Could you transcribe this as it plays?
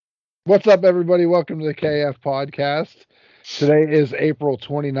What's up, everybody? Welcome to the KF podcast. Today is April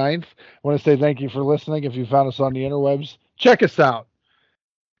 29th. I want to say thank you for listening. If you found us on the interwebs, check us out.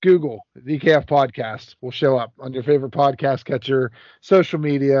 Google the KF podcast. Will show up on your favorite podcast catcher, social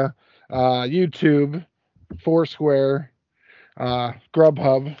media, YouTube, Foursquare,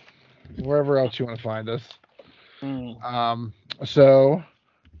 Grubhub, wherever else you want to find us. So,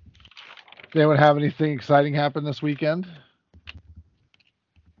 did anyone have anything exciting happen this weekend?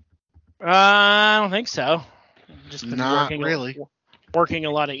 I don't think so. Just been Not really. Working a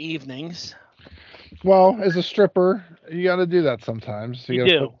lot of evenings. Well, as a stripper, you got to do that sometimes. You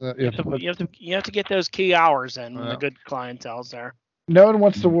do. You have to get those key hours in when the good clientele's there. No one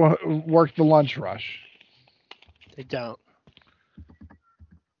wants to work the lunch rush. They don't.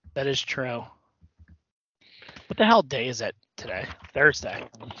 That is true. What the hell day is it today? Thursday.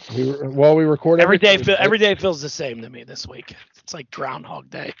 We record every day. Every day feels the same to me this week. It's like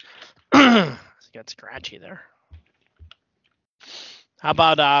Groundhog Day. It got scratchy there. How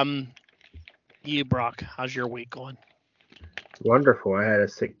about you, Brock? How's your week going? Wonderful. I had a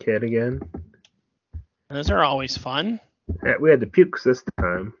sick kid again. Those are always fun. Yeah, we had the pukes this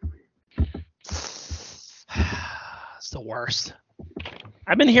time. It's the worst.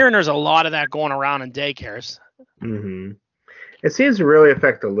 I've been hearing there's a lot of that going around in daycares. Mm-hmm. It seems to really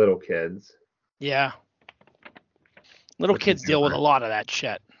affect the little kids. Yeah. Little kids deal with a lot of that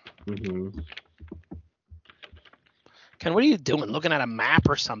shit. Mm-hmm. Ken, what are you doing? Looking at a map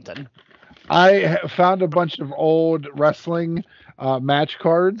or something? I found a bunch of old wrestling match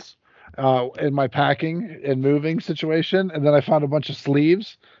cards in my packing and moving situation, and then I found a bunch of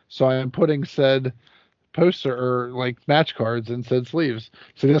sleeves. So I am putting said poster or like match cards in said sleeves.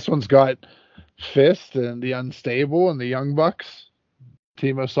 So this one's got Fist and the Unstable and the Young Bucks,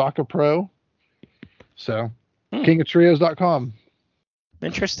 Team Osaka Pro. So kingotrios.com.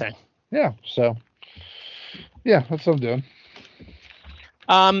 Interesting. Yeah. So yeah, that's what I'm doing.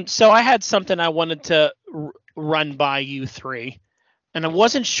 So I had something I wanted to run by you three, and I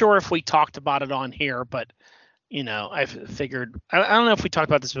wasn't sure if we talked about it on here, but I figured I don't know if we talked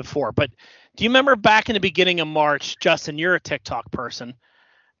about this before, but do you remember back in the beginning of March, Justin, you're a TikTok person,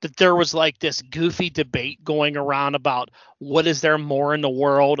 that there was like this goofy debate going around about what is there more in the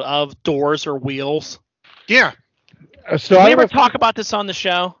world of doors or wheels? Yeah. So did we ever talk about this on the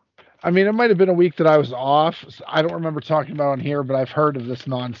show? I mean, it might have been a week that I was off. So I don't remember talking about it on here, but I've heard of this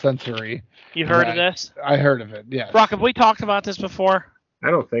nonsensory. You heard of this? I heard of it, yes. Brock, have we talked about this before? I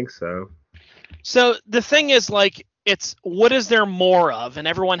don't think so. So the thing is, like, it's what is there more of? And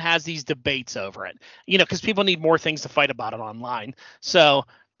everyone has these debates over it, because people need more things to fight about it online. So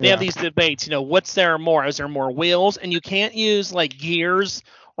they have these debates, what's there more? Is there more wheels? And you can't use like gears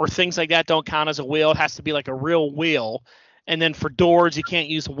or things like that don't count as a wheel. It has to be like a real wheel. And then for doors, you can't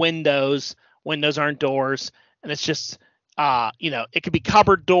use windows. Windows aren't doors. And it's just, it could be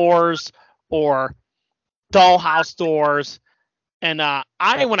cupboard doors or dollhouse doors. And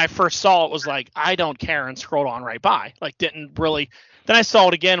when I first saw it, was like, I don't care, and scrolled on right by. Like, didn't really. Then I saw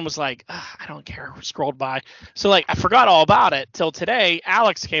it again and was like, I don't care. Scrolled by. So, like, I forgot all about it till today.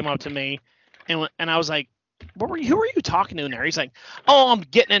 Alex came up to me, and I was like, who were you talking to in there? He's like, oh, I'm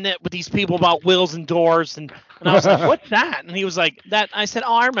getting in it with these people about wheels and doors. And I was like, what's that? And he was like, that. I said,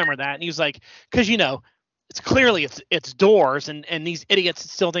 oh, I remember that. And he was like, because, it's clearly it's doors, and these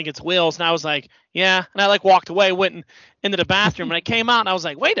idiots still think it's wheels. And I was like, yeah. And I like walked away, went into the bathroom, and I came out, and I was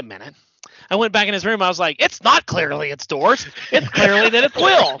like, wait a minute. I went back in his room. I was like, it's not clearly it's doors. It's clearly that it's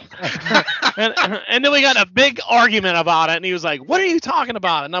wheels. and then we got a big argument about it, and he was like, what are you talking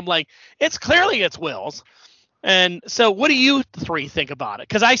about? And I'm like, it's clearly it's wheels. And so what do you three think about it?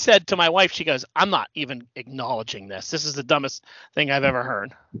 Because I said to my wife, she goes, I'm not even acknowledging this. This is the dumbest thing I've ever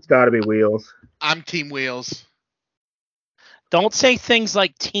heard. It's got to be wheels. I'm team wheels. Don't say things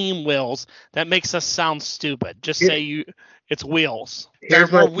like team wheels. That makes us sound stupid. Just say it's wheels. Here's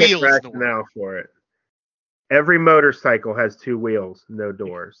There are my wheels in the rationale for it. Every motorcycle has two wheels, no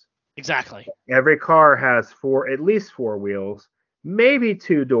doors. Exactly. Every car has at least four wheels, maybe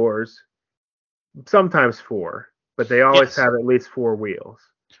two doors, sometimes four, but they always have at least four wheels.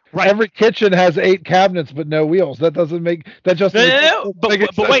 Right. Every kitchen has 8 cabinets but no wheels. That doesn't make that just. No. But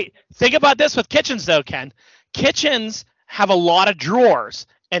wait, think about this with kitchens though, Ken. Kitchens have a lot of drawers,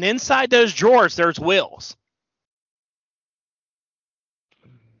 and inside those drawers there's wheels.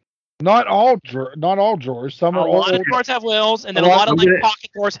 Not all drawers. Some are a lot of drawers have wheels, and then a lot of like pocket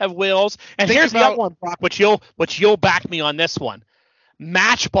drawers have wheels. And here's the other one, Brock, which you'll back me on this one.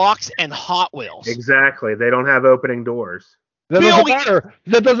 Matchbox and Hot Wheels. Exactly. They don't have opening doors. That doesn't matter.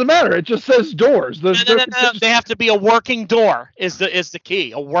 That doesn't matter. It just says doors. No. They have to be a working door. Is the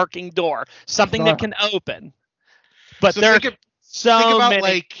key? A working door, something that can open. But So there's think so about many.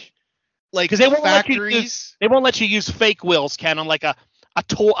 like Because they won't factories. they won't let you use fake wheels, Ken, on like a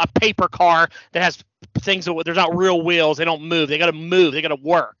paper car that has things that there's not real wheels. They don't move. They got to move. They got to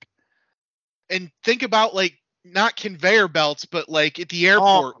work. And think about like not conveyor belts, but like at the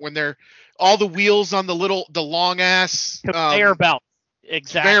airport when they're all the wheels on the long ass conveyor belt.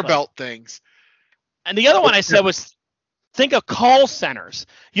 Exactly. Conveyor belt things. And the other one I said was, think of call centers.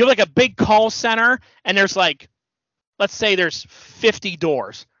 You have like a big call center, and there's like, let's say there's 50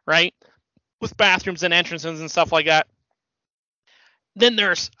 doors, right? With bathrooms and entrances and stuff like that. Then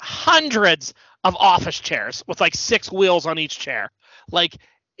there's hundreds of office chairs with like 6 wheels on each chair. Like,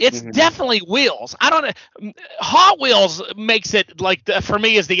 it's definitely wheels. I don't know. Hot Wheels makes it like for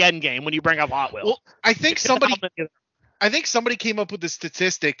me is the end game when you bring up Hot Wheels. Well, I think somebody came up with a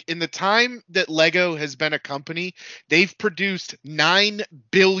statistic. In the time that Lego has been a company, they've produced 9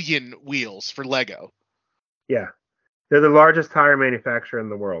 billion wheels for Lego. Yeah. They're the largest tire manufacturer in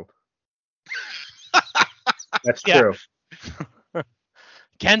the world. That's true.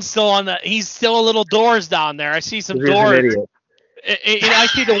 Ken's still he's still a little doors down there. I see some He's doors. an idiot. I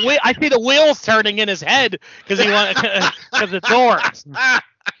see the wheels turning in his head because the doors.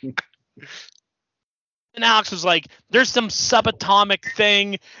 And Alex was like, "There's some subatomic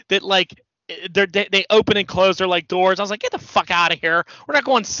thing that like they open and close. They're like doors." I was like, "Get the fuck out of here! We're not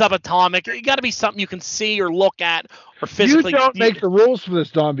going subatomic. You got to be something you can see or look at or physically." You don't make the rules for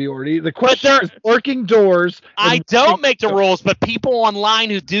this, Don Biordi. The question is working doors. I don't make the rules, but people online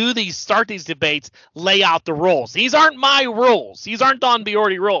who start these debates lay out the rules. These aren't my rules. These aren't Don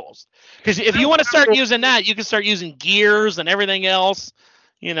Biordi rules. Because if you want to start using that, you can start using gears and everything else.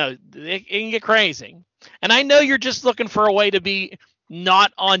 You know, it can get crazy. And I know you're just looking for a way to be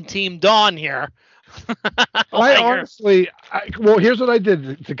not on Team Dawn here. Well, here's what I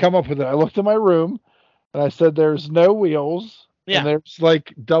did to come up with it. I looked in my room and I said, there's no wheels and there's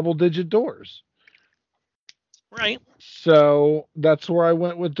like double-digit doors. Right. So that's where I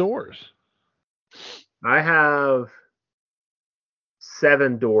went with doors. I have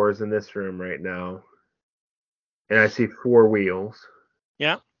 7 doors in this room right now. And I see 4 wheels.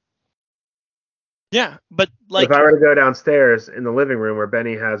 Yeah. Yeah, but like if I were to go downstairs in the living room where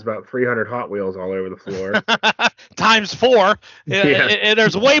Benny has about 300 Hot Wheels all over the floor, times 4, and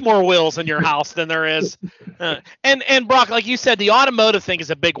there's way more wheels in your house than there is. And Brock, like you said, the automotive thing is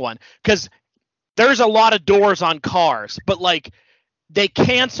a big one because there's a lot of doors on cars, but like they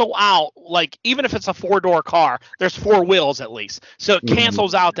cancel out. Like even if it's a 4-door car, there's 4 wheels at least, so it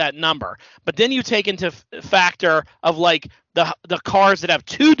cancels out that number. But then you take into factor of like the cars that have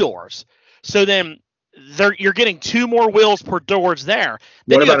 2 doors. So then you're getting 2 more wheels per doors there.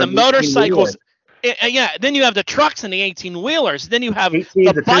 Then you have the motorcycles. Then you have the trucks and the 18-wheelers. Then you have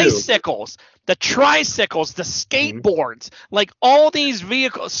the bicycles, the tricycles, the skateboards, like all these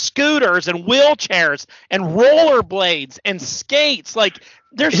vehicles, scooters and wheelchairs and rollerblades and skates. Like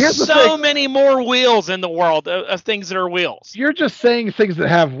there's so many more wheels in the world of things that are wheels. You're just saying things that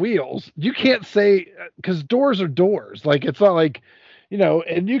have wheels. You can't say because doors are doors. Like it's not like. You know,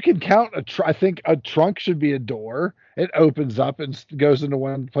 and you can count I think a trunk should be a door. It opens up and goes into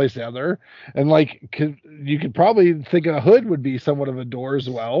one place the other. And like, you could probably think a hood would be somewhat of a door as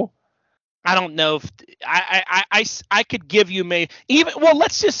well. I don't know if I could give you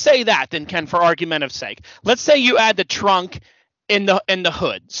let's just say that then, Ken, for argumentative sake. Let's say you add the trunk in the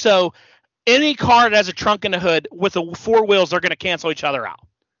hood. So any car that has a trunk and a hood with the 4 wheels are going to cancel each other out.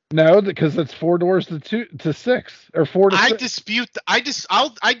 No, because it's 4 doors to 6 or 4 to 6.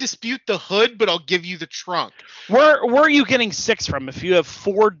 I dispute the hood, but I'll give you the trunk. Where are you getting 6 from? If you have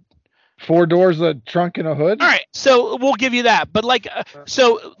 4 doors, a trunk, and a hood. All right, so we'll give you that. But like,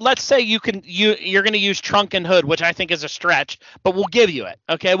 so let's say you're going to use trunk and hood, which I think is a stretch, but we'll give you it.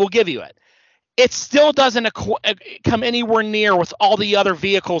 Okay, we'll give you it. It still doesn't come anywhere near with all the other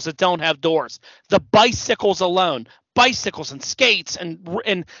vehicles that don't have doors. The bicycles alone. Bicycles and skates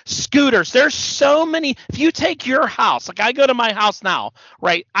and scooters. There's so many. If you take your house, like I go to my house now,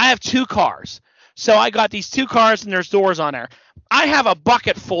 right? I have 2 cars. So I got these 2 cars and there's doors on there. I have a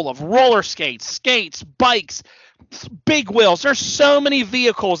bucket full of roller skates, bikes, big wheels. There's so many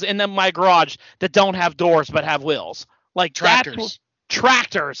vehicles in my garage that don't have doors but have wheels. Like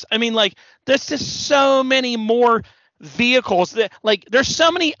tractors. I mean, like there's just so many more vehicles that like there's so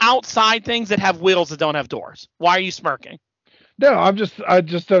many outside things that have wheels that don't have doors. Why are you smirking? No, I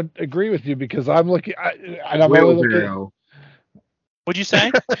just don't agree with you because I'm looking. I'm only looking. What'd you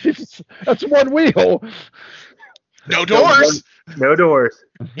say? That's 1 wheel. No doors. No doors.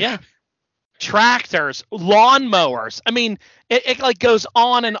 Yeah. Tractors, lawnmowers. I mean, it like goes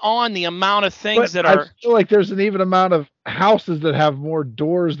on and on the amount of things But that are. I feel like there's an even amount of houses that have more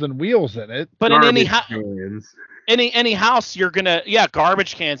doors than wheels in it. But in any Cans. any house, you're gonna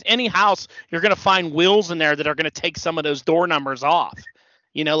garbage cans. Any house, you're gonna find wheels in there that are gonna take some of those door numbers off.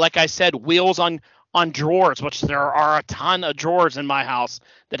 You know, like I said, wheels on drawers, which there are a ton of drawers in my house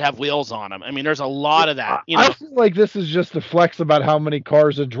that have wheels on them. I mean, there's a lot of that. You know, I feel like this is just a flex about how many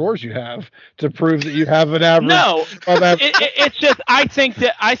cars and drawers you have to prove that you have an average. no, it's just I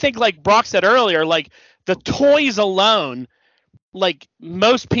think like Brock said earlier, like the toys alone, like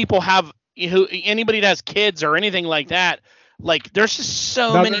most people have anybody that has kids or anything like that. Like there's just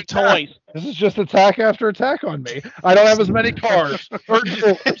so Another many attack. toys. This is just attack after attack on me. I don't have as many cars or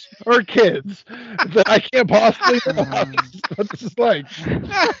drawers or kids that I can't possibly realize what this is like.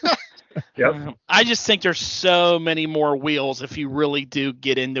 Yep. I just think there's so many more wheels if you really do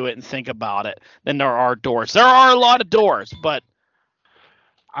get into it and think about it than there are doors. There are a lot of doors, but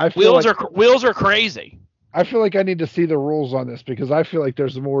wheels are crazy. I feel like I need to see the rules on this because I feel like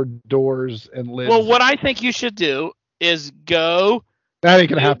there's more doors and lids. Well, what I think you should do is go. That ain't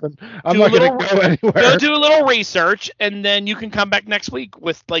gonna happen. I'm not gonna go anywhere. Go do a little research, and then you can come back next week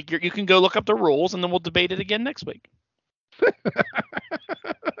with you can go look up the rules, and then we'll debate it again next week.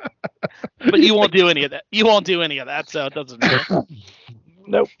 But you won't do any of that. You won't do any of that, so it doesn't matter.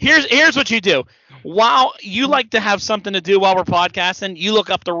 Nope. Here's what you do. While you like to have something to do while we're podcasting, you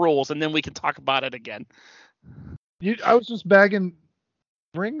look up the rules, and then we can talk about it again. I was just bagging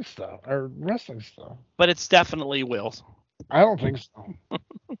ring stuff or wrestling stuff. But it's definitely wheels. I don't think so.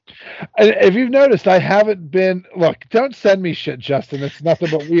 And if you've noticed, I haven't been. Look, don't send me shit, Justin. It's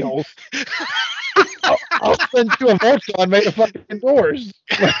nothing but wheels. I'll send you a Voltron made of fucking doors.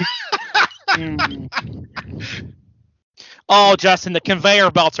 Oh, Justin, the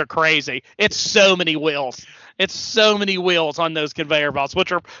conveyor belts are crazy. It's so many wheels. It's so many wheels on those conveyor belts,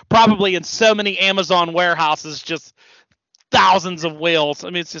 which are probably in so many Amazon warehouses, just thousands of wheels. I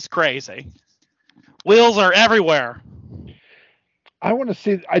mean, it's just crazy. Wheels are everywhere. I do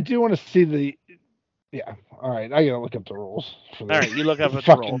want to see the. Yeah. All right. I gotta look up the rules. All right, you look up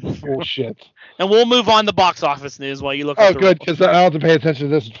the rules. Bullshit. And we'll move on to box office news while you look. Oh, good, because I don't have to pay attention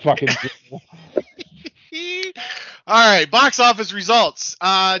to this fucking. All right, box office results.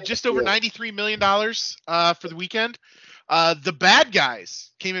 Just over $93 million for the weekend. The Bad Guys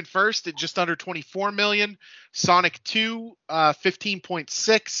came in first at just under $24 million. Sonic 2,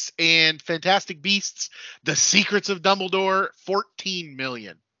 15.6, and Fantastic Beasts: The Secrets of Dumbledore, $14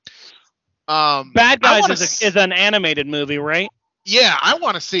 million. Bad Guys is an animated movie, right? Yeah, I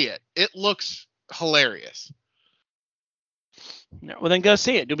want to see it. It looks hilarious. Well, then go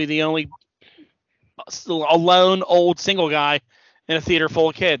see it. You'll be the only alone old single guy in a theater full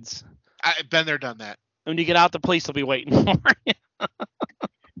of kids. I've been there, done that. When you get out, the police will be waiting for you.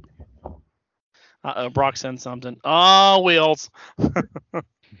 Uh-oh, Brock sent something. Oh, wheels. Well,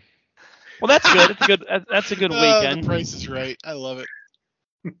 that's good. It's a good. That's a good weekend. The price is right. I love it.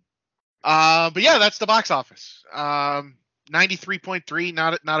 But yeah, that's the box office. 93.3.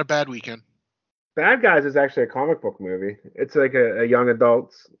 Not a bad weekend. Bad Guys is actually a comic book movie. It's like a young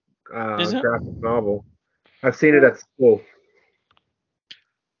adult's graphic novel. I've seen it at school.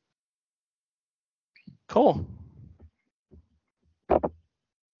 Cool.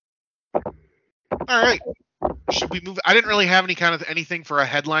 All right. Should we move? I didn't really have anything for a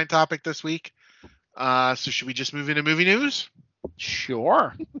headline topic this week. So should we just move into movie news?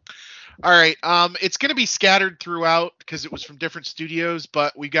 Sure. All right. It's going to be scattered throughout because it was from different studios,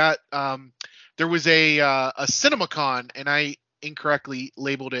 but we got there was a CinemaCon, and I incorrectly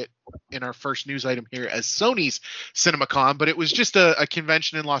labeled it in our first news item here as Sony's CinemaCon, but it was just a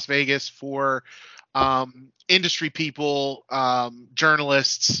convention in Las Vegas for industry people,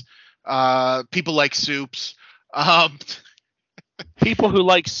 journalists, people like soups. People who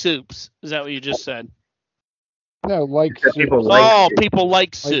like soups. Is that what you just said? No, like people people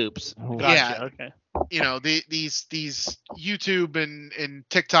like soups. Gotcha. Yeah. Okay. You know, these YouTube and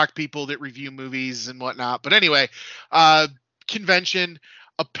TikTok people that review movies and whatnot. But anyway, convention.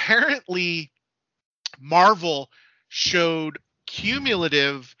 Apparently, Marvel showed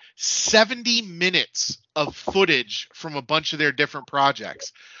cumulative 70 minutes of footage from a bunch of their different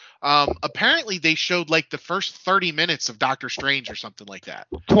projects. Apparently they showed like the first 30 minutes of Doctor Strange or something like that.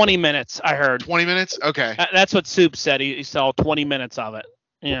 20 minutes, I heard. 20 minutes? Okay. That's what Soup said. He saw 20 minutes of it.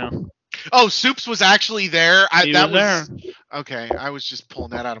 Yeah. Oh, Soups was actually there? He was there. Okay, I was just pulling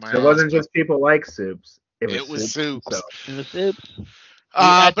that out of my ass. It wasn't just people like soups. It was Soups. It was Soup.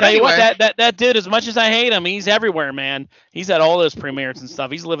 I But tell you anyway, what, that dude, as much as I hate him, he's everywhere, man. He's at all those premieres and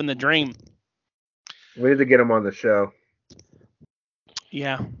stuff. He's living the dream. We need to get him on the show.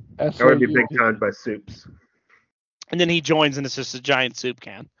 Yeah. I want to be big time by Soups. And then he joins, and it's just a giant soup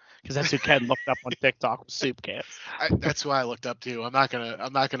can, because that's who Ken looked up on TikTok with soup cans. that's who I looked up to. I'm not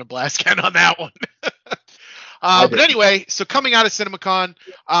gonna blast Ken on that one. But anyway, so coming out of CinemaCon,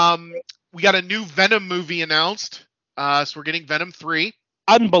 we got a new Venom movie announced. So we're getting Venom 3.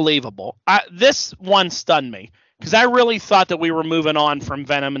 Unbelievable. This one stunned me, because I really thought that we were moving on from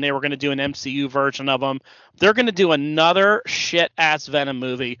Venom and they were going to do an MCU version of him. They're going to do another shit-ass Venom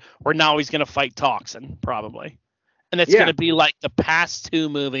movie where now he's going to fight Toxin, probably. And it's going to be like the past two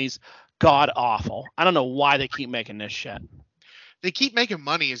movies, god-awful. I don't know why they keep making this shit. They keep making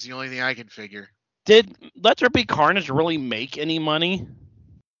money is the only thing I can figure. Did Let There Be Carnage really make any money?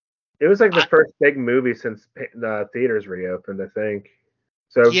 It was like the first big movie since the theaters reopened, I think.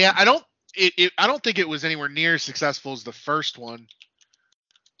 So yeah, I don't think it was anywhere near as successful as the first one.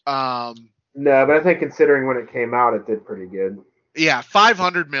 No, but I think considering when it came out, it did pretty good. Yeah,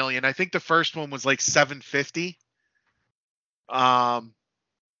 500 million. I think the first one was like 750.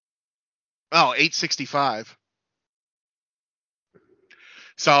 865.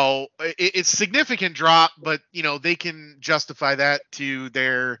 So it's significant drop, but they can justify that to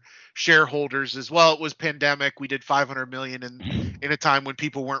their shareholders as well. It was pandemic. We did 500 million in a time when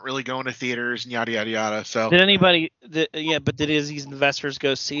people weren't really going to theaters and yada yada yada. So did anybody? But did these investors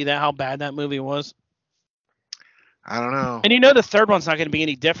go see that how bad that movie was? I don't know. And the third one's not going to be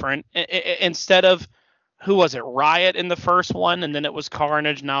any different. Instead of who was it? Riot in the first one, and then it was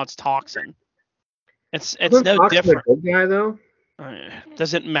Carnage. Now it's Toxin. It's no different. A good guy though.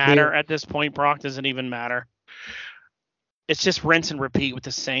 Does it matter at this point, Brock? Does it even matter? It's just rinse and repeat with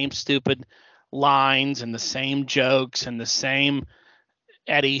the same stupid lines and the same jokes and the same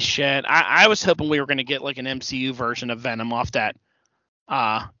Eddie shit. I was hoping we were going to get like an MCU version of Venom off that,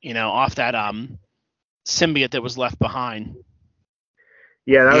 symbiote that was left behind.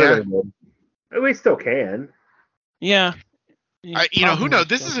 Yeah, that would have been good. We still can. Yeah. Who knows?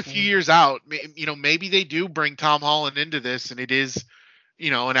 This is a few years out. Maybe they do bring Tom Holland into this, and it is,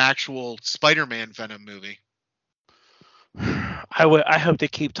 an actual Spider-Man Venom movie. I hope they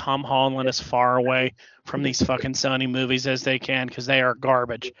keep Tom Holland as far away from these fucking Sony movies as they can, because they are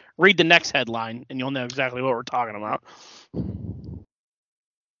garbage. Read the next headline, and you'll know exactly what we're talking about.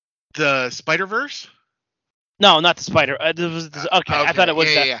 The Spider-Verse? No, not the Spider. I thought it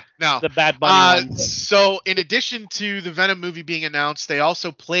was the Bad Bunny one. So, in addition to the Venom movie being announced, they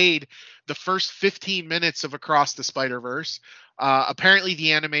also played the first 15 minutes of Across the Spider-Verse. Apparently,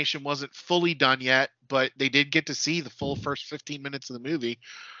 the animation wasn't fully done yet, but they did get to see the full first 15 minutes of the movie.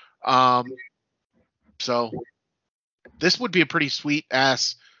 So, this would be a pretty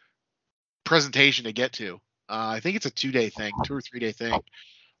sweet-ass presentation to get to. I think it's a 2 or 3 day thing.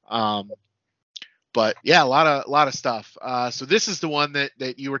 But yeah, a lot of stuff. So this is the one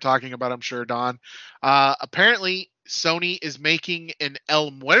that you were talking about, I'm sure, Don. Apparently, Sony is making an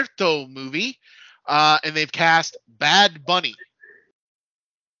El Muerto movie, and they've cast Bad Bunny.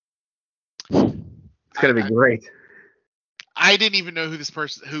 It's gonna be great. I didn't even know who this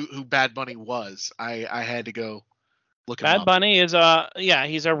person, who Bad Bunny was. I had to go look him up. Bad Bunny is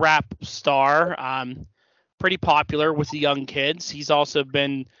he's a rap star. Pretty popular with the young kids. He's also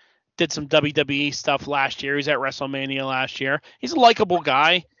did some WWE stuff last year. He was at WrestleMania last year. He's a likable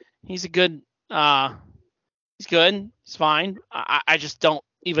guy. He's a good. He's good. He's fine. I just don't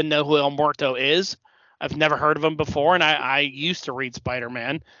even know who El Muerto is. I've never heard of him before, and I used to read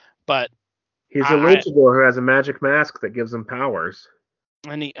Spider-Man, but he's a luchador who has a magic mask that gives him powers.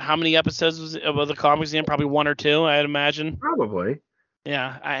 And how many episodes of the comics in? Probably 1 or 2, I'd imagine. Probably.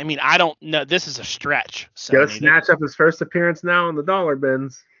 Yeah, I mean, I don't know. This is a stretch. Gotta snatch up his first appearance now in the dollar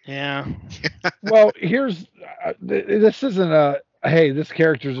bins. Yeah. Well, here's this isn't hey, this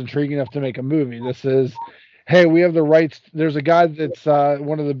character's intriguing enough to make a movie. This is, hey, we have the rights. There's a guy that's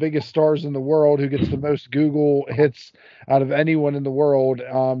one of the biggest stars in the world who gets the most Google hits out of anyone in the world.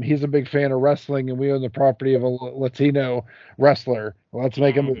 He's a big fan of wrestling, and we own the property of a Latino wrestler. Well, let's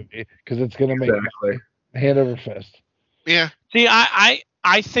make a movie because it's going to make hand over fist. Yeah. See, I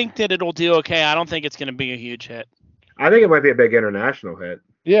think that it'll do okay. I don't think it's going to be a huge hit. I think it might be a big international hit.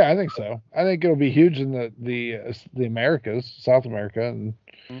 Yeah, I think so. I think it'll be huge in the Americas, South America,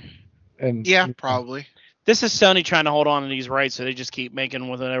 and yeah, probably. This is Sony trying to hold on to these rights, so they just keep making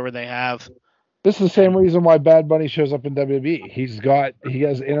whatever they have. This is the same reason why Bad Bunny shows up in WWE. He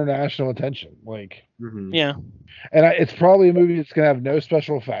has international attention. Like, Yeah. and it's probably a movie that's gonna have no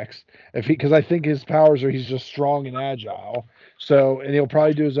special effects because I think his powers are he's just strong and agile. So, and he'll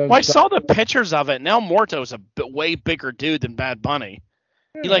probably do his own Well, I stuff. saw the pictures of it, and El Muerto's a way bigger dude than Bad Bunny.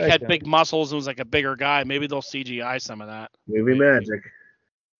 He had big muscles and was like a bigger guy. Maybe they'll CGI some of that. Movie magic.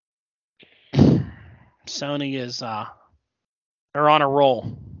 Sony is they're on a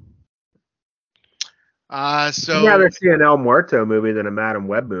roll. So I'd rather see an El Muerto movie than a Madam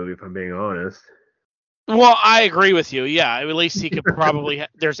Web movie, if I'm being honest. Well, I agree with you. Yeah, at least he could probably.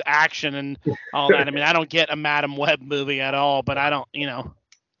 There's action and all that. I mean, I don't get a Madam Web movie at all, but I don't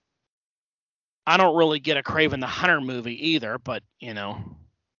really get a Kraven the Hunter movie either. But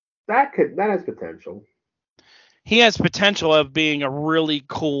That has potential. he has potential of being a really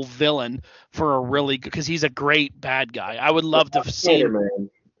cool villain for a really good, because he's a great bad guy. I would love to see him. Spider-Man,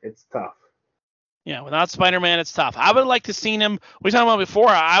 it's tough. Yeah, without Spider-Man, it's tough. I would like to seen him. We talked about before.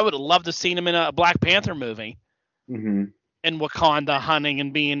 I would love to seen him in a Black Panther movie. Mm-hmm. In Wakanda hunting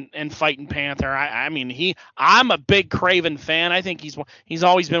and fighting Panther. I'm a big Kraven fan. I think he's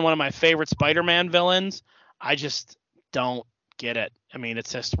always been one of my favorite Spider-Man villains. I just don't get it. I mean,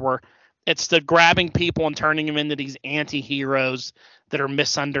 it's the grabbing people and turning them into these anti-heroes that are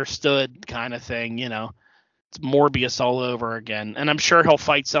misunderstood kind of thing, It's Morbius all over again. And I'm sure he'll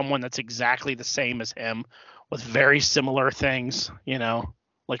fight someone that's exactly the same as him with very similar things,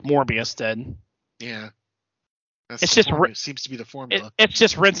 like Morbius did. Yeah. It's just seems to be the formula. It's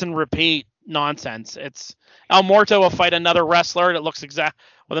just rinse and repeat nonsense. It's El Muerto will fight another wrestler that looks with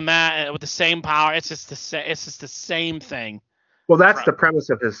the same power. It's just the same thing. Well, that's the premise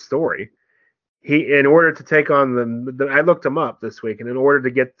of his story. In order to take on I looked him up this week, and in order to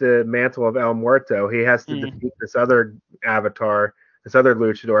get the mantle of El Muerto, he has to defeat this other avatar, this other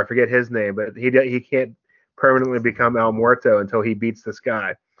luchador. I forget his name, but he can't permanently become El Muerto until he beats this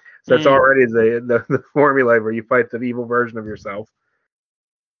guy. So it's already the formula where you fight the evil version of yourself.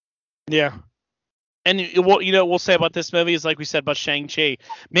 Yeah. And we'll say about this movie is like we said about Shang-Chi.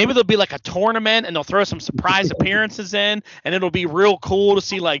 Maybe there'll be like a tournament and they'll throw some surprise appearances in, and it'll be real cool to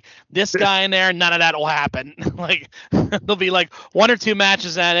see like this guy in there. None of that will happen. Like there'll be like one or two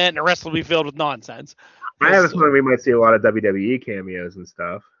matches at it, and the rest will be filled with nonsense. I have a feeling we might see a lot of WWE cameos and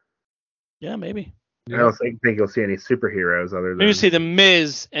stuff. Yeah, maybe. I don't think you'll see any superheroes other than. Maybe see the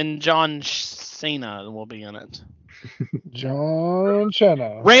Miz and John Cena will be in it. John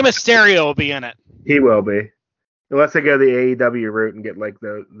Cena. Rey Mysterio will be in it. He will be, unless they go the AEW route and get like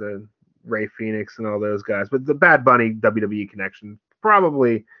the Ray Phoenix and all those guys. But the Bad Bunny WWE connection,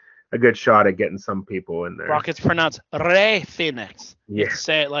 probably a good shot at getting some people in there. Brock, it's pronounced Ray Phoenix. Yeah. You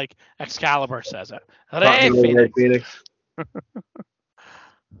say it like Excalibur says it. Ray Phoenix.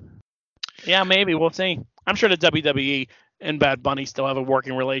 Yeah, maybe we'll see. I'm sure the WWE and Bad Bunny still have a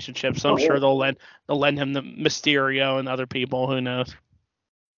working relationship, so I'm sure they'll lend him the Mysterio and other people. Who knows?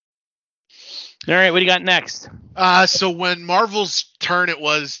 All right, what do you got next? So when Marvel's turn it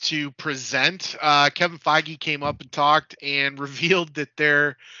was to present, Kevin Feige came up and talked and revealed that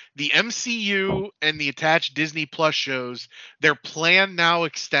the MCU and the attached Disney Plus shows, their plan now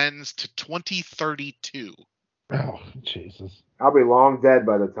extends to 2032. Oh, Jesus. I'll be long dead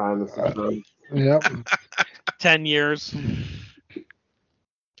by the time this is done. Yep. 10 years.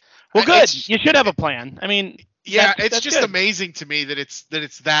 Well, good. You should have a plan. I mean, yeah, it's that's just good. amazing to me that it's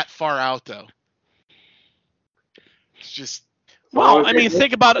that far out, though. It's just. Well, I mean,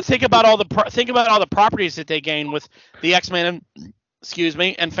 think about all the properties that they gain with the X-Men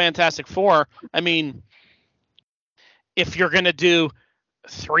and Fantastic Four. I mean, if you're gonna do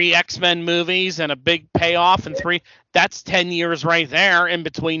 3 X-Men movies and a big payoff and 3, that's 10 years right there in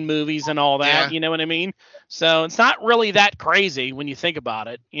between movies and all that. Yeah. You know what I mean? So it's not really that crazy when you think about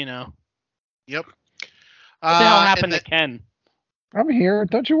it. Yep. What the hell happened to Ken? I'm here.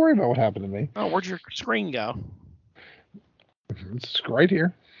 Don't you worry about what happened to me. Oh, where'd your screen go? It's right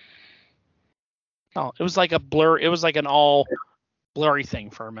here. Oh, it was like a blur. It was like an all blurry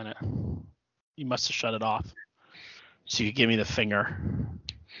thing for a minute. You must have shut it off. So you give me the finger.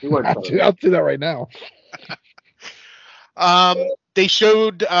 I'll do that right now. They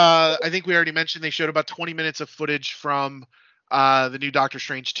showed, I think we already mentioned, they showed about 20 minutes of footage from the new Doctor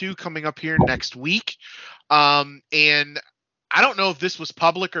Strange 2 coming up here next week. And I don't know if this was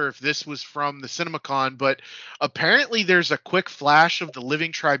public or if this was from the CinemaCon, but apparently there's a quick flash of the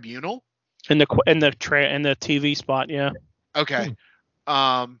Living Tribunal in the TV spot. Yeah. Okay.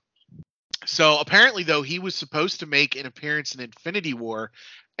 So apparently though he was supposed to make an appearance in Infinity War,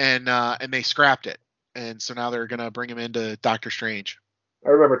 and they scrapped it, and so now they're gonna bring him into Doctor Strange. I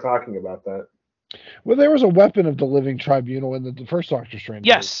remember talking about that. Well, there was a weapon of the Living Tribunal in the first Doctor Strange.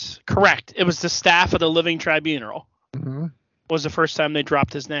 Yes, correct. It was the staff of the Living Tribunal. Mm-hmm. Was the first time they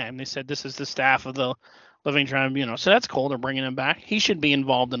dropped his name. They said this is the staff of the Living Tribunal. So that's cool. They're bringing him back. He should be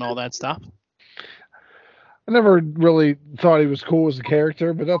involved in all that stuff. I never really thought he was cool as a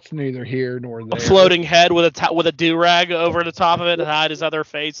character, but that's neither here nor there. A floating head with a do-rag over the top of it to hide his other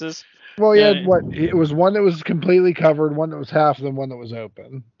faces. Well, yeah, it was one that was completely covered, one that was half, and then one that was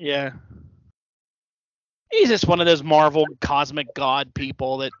open. Yeah. He's just one of those Marvel cosmic god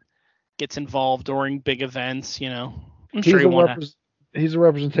people that gets involved during big events, you know. I'm sure he's a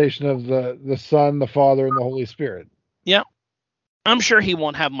representation of the Son, the Father, and the Holy Spirit. Yeah. I'm sure he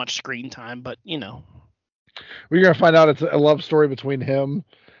won't have much screen time, but, you know. We're going to find out it's a love story between him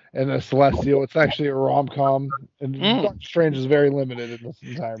and a Celestial. It's actually a rom-com, and Doctor Strange is very limited in this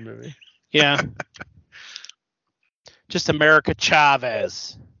entire movie. Yeah. Just America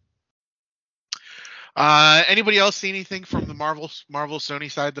Chavez. Anybody else see anything from the Marvel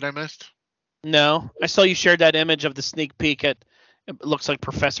Sony side that I missed? No. I saw you shared that image of the sneak peek at, it looks like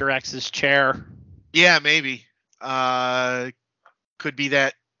Professor X's chair. Yeah, maybe. Could be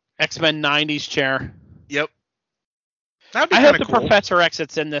that X-Men 90s chair. Yep. That'd be I hope the cool. Professor X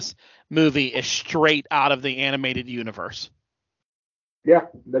that's in this movie is straight out of the animated universe. Yeah,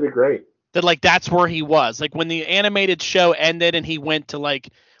 that'd be great. That like that's where he was. Like when the animated show ended and he went to like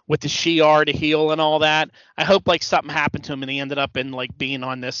with the Shi'ar to heal and all that. I hope like something happened to him and he ended up in like being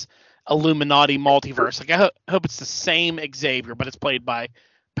on this Illuminati multiverse. Like I hope it's the same Xavier, but it's played by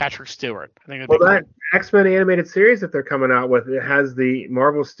Patrick Stewart. I think that X-Men animated series that they're coming out with, it has the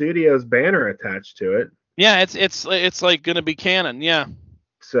Marvel Studios banner attached to it. Yeah, it's like gonna be canon. Yeah.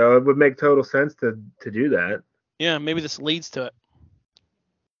 So it would make total sense to do that. Yeah, maybe this leads to it.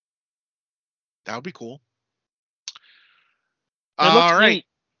 That would be cool. All right. Neat.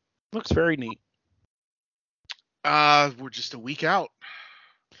 Looks very neat. We're just a week out.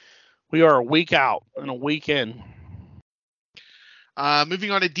 We are a week out and a week in.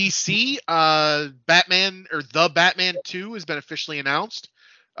 Moving on to DC, Batman or The Batman 2 has been officially announced.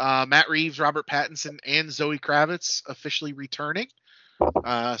 Matt Reeves, Robert Pattinson, and Zoe Kravitz officially returning.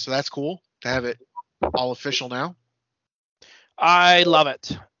 So that's cool to have it all official now. I love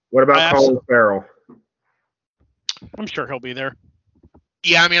it. What about Colin Farrell? I'm sure he'll be there.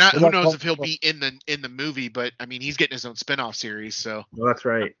 Yeah, I mean, who knows if he'll be in the movie, but I mean, he's getting his own spin-off series, so. Well, that's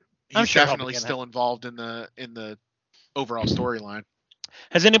right. He's sure definitely still involved in the overall storyline.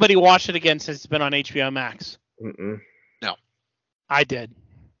 Has anybody watched it again since it's been on HBO Max? Mm-mm. No. I did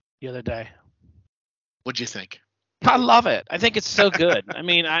the other day. What'd you think? I love it. I think it's so good. I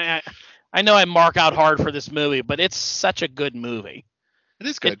mean, I know I mark out hard for this movie, but it's such a good movie. It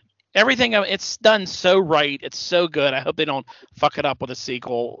is good. Everything, it's done so right. It's so good. I hope they don't fuck it up with a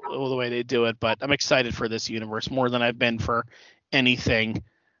sequel the way they do it, but I'm excited for this universe more than I've been for anything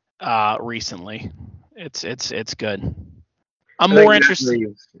recently. It's good. I'm more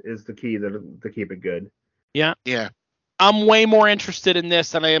interested. Is the key to keep it good. Yeah. Yeah. I'm way more interested in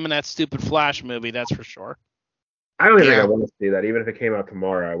this than I am in that stupid Flash movie. That's for sure. I don't even think I want to see that. Even if it came out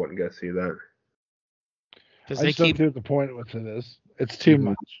tomorrow, I wouldn't go see that. I just don't see what the point with it is. It's too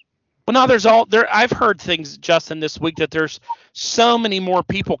much. Well, now I've heard things, Justin, this week that there's so many more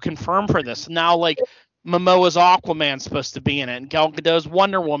people confirmed for this. Now, like, Momoa's Aquaman's supposed to be in it, and Gal Gadot's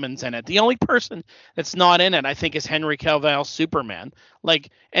Wonder Woman's in it. The only person that's not in it, I think, is Henry Cavill's Superman.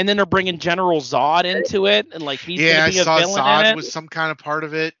 Like, and then they're bringing General Zod into it, and like he's gonna be a villain Zod in it. Was some kind of part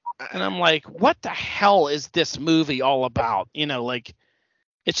of it. And I'm like, what the hell is this movie all about? You know, like,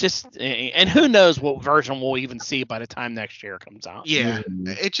 it's just, and who knows what version we'll even see by the time next year comes out. Yeah,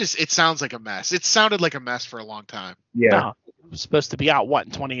 it sounds like a mess. It sounded like a mess for a long time. Yeah, no, it was supposed to be out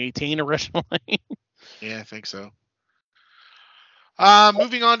in 2018 originally. Yeah, I think so.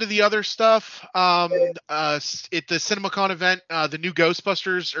 Moving on to the other stuff. At the CinemaCon event, the new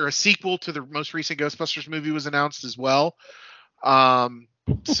Ghostbusters, or a sequel to the most recent Ghostbusters movie, was announced as well.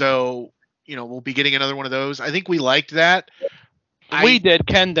 So, we'll be getting another one of those. I think we liked that. We did.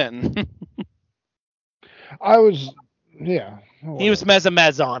 Ken didn't. I was, yeah. He was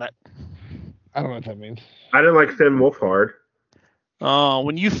mez on it. I don't know what that means. I didn't like Finn Wolfhard. Oh,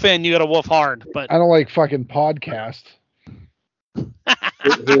 when you Finn, you got to wolf hard. But I don't like fucking podcast. He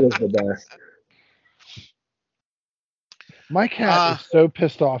was the best. My cat is so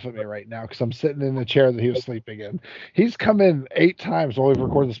pissed off at me right now because I'm sitting in the chair that he was sleeping in. He's come in 8 times while we've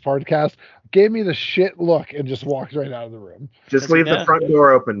recorded this podcast, gave me the shit look, and just walked right out of the room. Just leave the front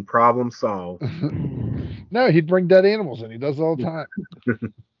door open. Problem solved. No, he'd bring dead animals in. He does it all the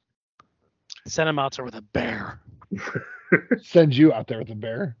time. Send him out there with a bear. Send you out there with a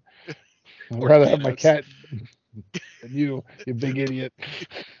bear. I'd Or rather have my tomatoes. cat than you big idiot.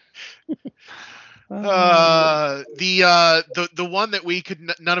 The one that we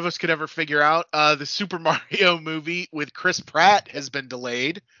could none of us could ever figure out, the Super Mario movie with Chris Pratt has been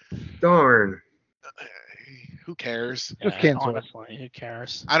delayed. Darn. Who cares? Just cancel it. Honestly, who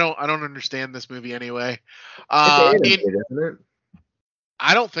cares? I don't understand this movie anyway. It's animated, isn't it?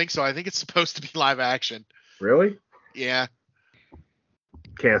 I don't think so. I think it's supposed to be live action. Really? Yeah.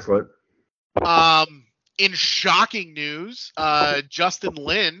 Cancel it. In shocking news, Justin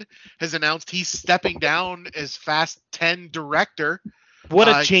Lin has announced he's stepping down as Fast 10 director. What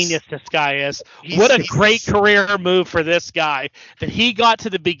a genius this guy is. What a great career move for this guy that he got to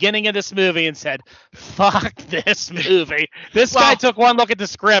the beginning of this movie and said, fuck this movie. This guy took one look at the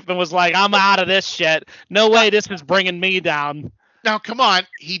script and was like, I'm out of this shit. No way this is bringing me down. Now, come on.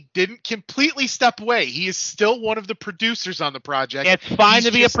 He didn't completely step away. He is still one of the producers on the project. It's fine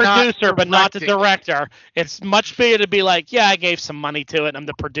to be a producer, but not the director. It's much better to be like, yeah, I gave some money to it, and I'm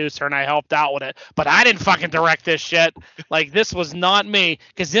the producer, and I helped out with it. But I didn't fucking direct this shit. Like, this was not me,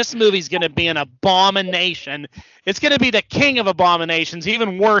 because this movie's going to be an abomination. It's going to be the king of abominations,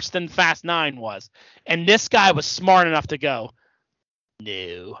 even worse than Fast 9 was. And this guy was smart enough to go,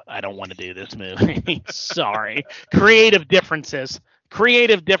 no, I don't want to do this movie. Sorry. Creative differences,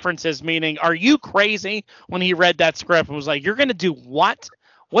 meaning, are you crazy? When he read that script and was like, you're going to do what?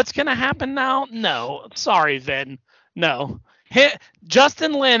 What's going to happen now? No. Sorry, Vin. No.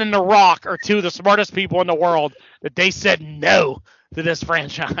 Justin Lin and The Rock are two of the smartest people in the world that they said no to this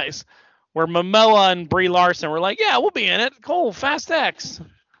franchise. Where Momoa and Brie Larson were like, yeah, we'll be in it. Cool. Fast X.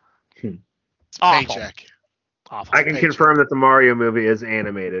 It's paycheck. Awful. I can confirm that the Mario movie is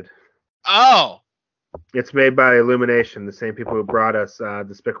animated. Oh. It's made by Illumination, the same people who brought us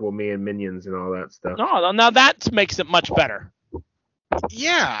Despicable Me and Minions and all that stuff. Oh, now that makes it much better.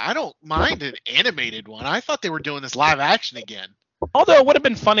 Yeah, I don't mind an animated one. I thought they were doing this live action again. Although it would have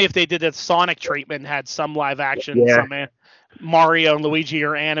been funny if they did a Sonic treatment and had some live action. Yeah. Some Mario and Luigi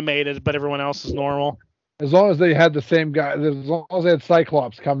are animated, but everyone else is normal. As long as they had the same guy, as long as they had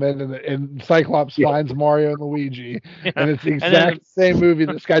Cyclops come in and Cyclops finds Mario and Luigi, and it's the exact same movie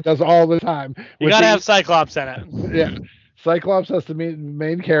this guy does all the time. You gotta have Cyclops in it. Yeah, Cyclops has to meet the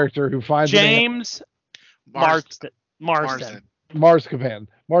main character who finds James Marsden. Mars Capone.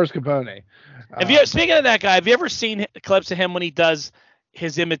 Speaking of that guy, have you ever seen clips of him when he does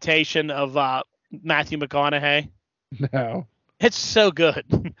his imitation of Matthew McConaughey? No. It's so good.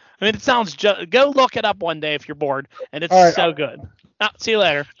 I mean, it sounds go look it up one day if you're bored, and it's so good. See you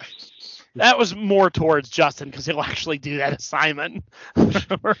later. That was more towards Justin because he'll actually do that assignment. And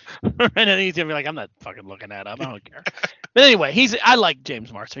then he's gonna be like, I'm not fucking looking that up. I don't care. But anyway, I like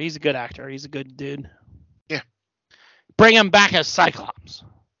James Marsden. He's a good actor. He's a good dude. Yeah. Bring him back as Cyclops.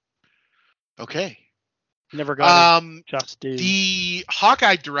 Okay. Never got just dude. The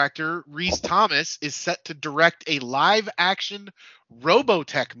Hawkeye director, Rhys Thomas, is set to direct a live-action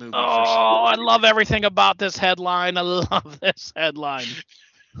Robotech movie. Oh, I love everything about this headline. I love this headline.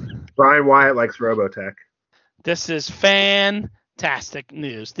 Brian Wyatt likes Robotech. This is fantastic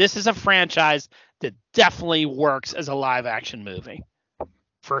news. This is a franchise that definitely works as a live-action movie,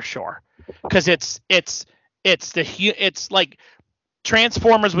 for sure. Because it's like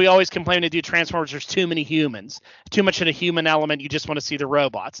Transformers. We always complain when they do Transformers, there's too many humans, too much of the human element. You just want to see the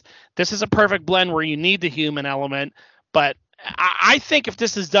robots. This is a perfect blend where you need the human element, but I think if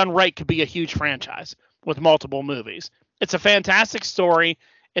this is done right, it could be a huge franchise with multiple movies. It's a fantastic story.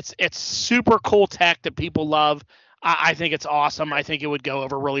 It's super cool tech that people love. I think it's awesome. I think it would go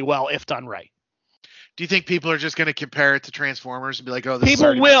over really well if done right. Do you think people are just going to compare it to Transformers and be like, "Oh, this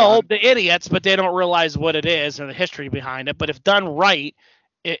people will, the idiots," but they don't realize what it is or the history behind it. But if done right,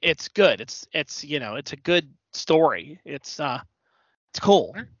 it's good. It's a good story. It's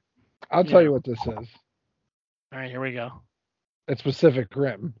cool. I'll tell you what this is. All right, here we go. It's Pacific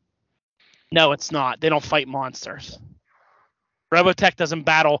Rim. No, it's not. They don't fight monsters. Robotech doesn't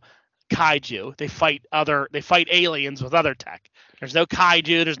battle kaiju. They fight aliens with other tech. There's no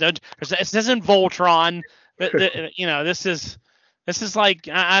kaiju. This isn't Voltron. This is like,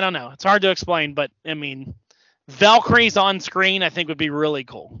 I don't know. It's hard to explain, but I mean, Valkyries on screen, I think would be really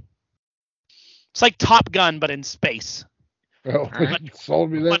cool. It's like Top Gun, but in space. Oh, right.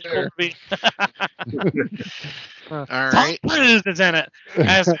 Sold me there. All right. Tom Cruise is in it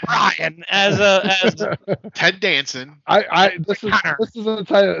as Ryan, as Ted Danson. This is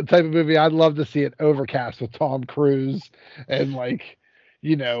the type of movie I'd love to see it overcast with Tom Cruise and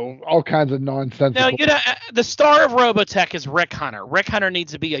all kinds of nonsensical. No, the star of Robotech is Rick Hunter. Rick Hunter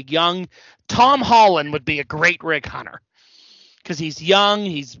needs to be a young Tom Holland would be a great Rick Hunter. because he's young,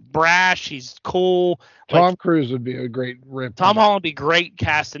 he's brash, he's cool. Tom Cruise would be a great rip. Tom Holland would be great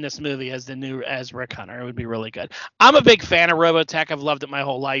cast in this movie as Rick Hunter. It would be really good. I'm a big fan of Robotech. I've loved it my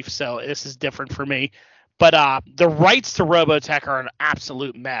whole life, so this is different for me. But the rights to Robotech are an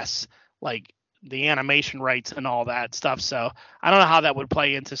absolute mess, like the animation rights and all that stuff. So I don't know how that would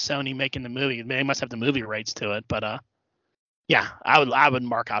play into Sony making the movie. They must have the movie rights to it, but yeah, I would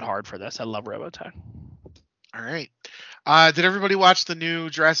mark out hard for this. I love Robotech. All right. Did everybody watch the new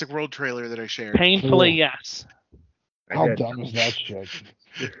Jurassic World trailer that I shared? Painfully, yes. How dumb is that shit?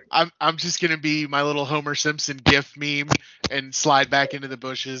 I'm just gonna be my little Homer Simpson GIF meme and slide back into the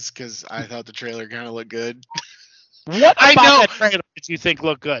bushes because I thought the trailer kind of looked good. What about that trailer did you think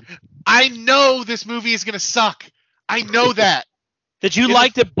looked good? I know this movie is gonna suck. I know that. Did you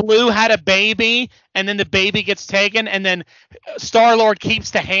like that Blue had a baby and then the baby gets taken and then Star-Lord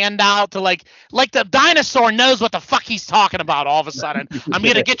keeps the hand out to like the dinosaur knows what the fuck he's talking about all of a sudden. I'm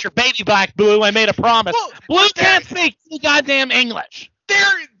going to get your baby back, Blue. I made a promise. Well, Blue can't speak any goddamn English.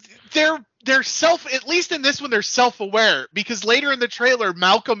 They're at least in this one, they're self-aware because later in the trailer,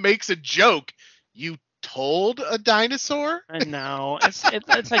 Malcolm makes a joke. You told a dinosaur? I know.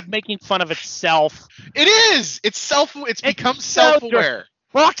 It's like making fun of itself. It is. It's become self-aware.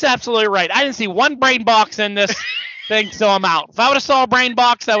 Brock's absolutely right. I didn't see one brain box in this thing, so I'm out. If I would have saw a brain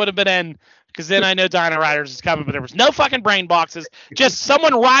box, I would have been in, because then I know Dino Riders is coming, but there was no fucking brain boxes. Just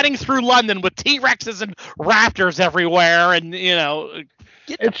someone riding through London with T-Rexes and raptors everywhere, and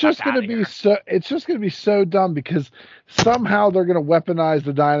it's just going to be so dumb because somehow they're going to weaponize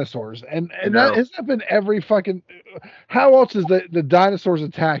the dinosaurs, and that has been every fucking. How else is the dinosaurs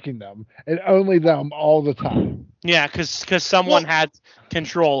attacking them and only them all the time? Yeah, because someone had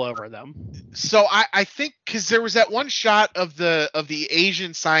control over them. So I think because there was that one shot of the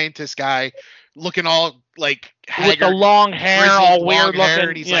Asian scientist guy looking all like haggard, with the long hair, all weird looking,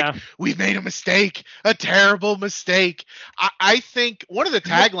 and he's like, "We've made a mistake, a terrible mistake." I think one of the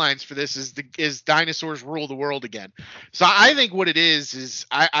taglines for this is "Dinosaurs rule the world again." So I think what it is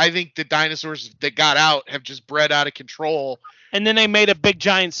I think the dinosaurs that got out have just bred out of control. And then they made a big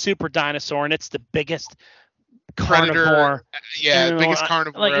giant super dinosaur, and it's the biggest predator. Carnivore. Biggest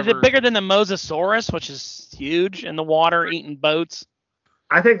carnivore. Like, is it bigger than the Mosasaurus, which is huge in the water, eating boats?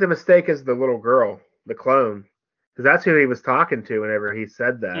 I think the mistake is the little girl, the clone, because that's who he was talking to whenever he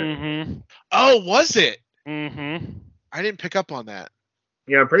said that. Mm-hmm. Oh, was it? Mm-hmm. I didn't pick up on that.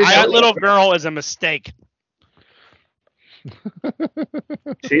 Yeah, I'm pretty sure that little girl is a mistake.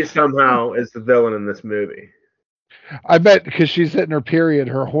 She somehow is the villain in this movie. I bet because she's hitting her period,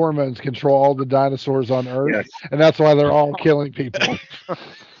 her hormones control all the dinosaurs on Earth, and that's why they're all killing people.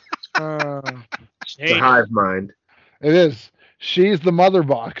 The hive mind. It is. She's the mother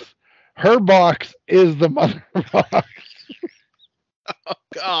box. Her box is the mother box. Oh,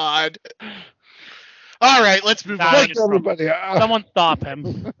 God. All right, let's move on. Everybody. Someone stop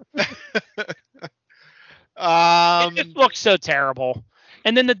him. It just looks so terrible.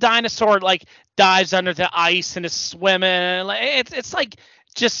 And then the dinosaur dives under the ice and is swimming. It's like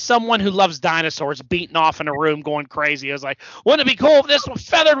just someone who loves dinosaurs beating off in a room going crazy. I was like, wouldn't it be cool if this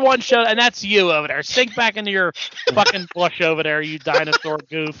feathered one showed? And that's you over there. Sink back into your fucking bush over there, you dinosaur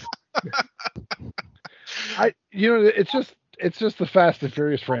goof. It's just the Fast and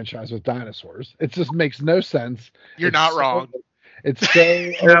Furious franchise with dinosaurs. It just makes no sense. You're not wrong. It's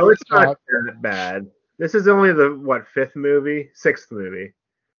so no, it's not that bad. This is only the sixth movie.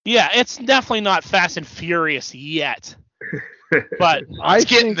 Yeah, it's definitely not Fast and Furious yet. But it's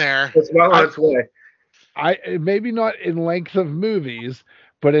getting there. It's well on its way. Maybe not in length of movies,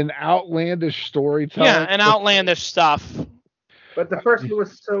 but in outlandish storytelling. Yeah, and outlandish stuff. But the first one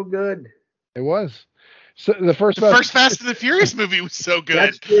was so good. It was. So the first Fast and the Furious movie was so good.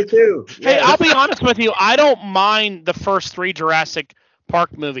 That's true too. Hey, I'll be honest with you. I don't mind the first three Jurassic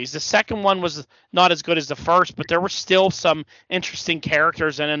Park movies. The second one was not as good as the first, but there were still some interesting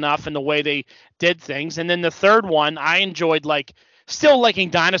characters and enough in the way they did things. And then the third one, I enjoyed still liking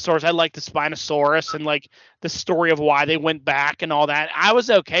dinosaurs. I liked the Spinosaurus and the story of why they went back and all that. I was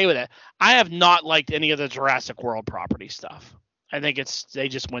okay with it. I have not liked any of the Jurassic World property stuff. I think they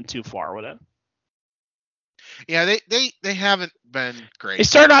just went too far with it. Yeah, they haven't been great. They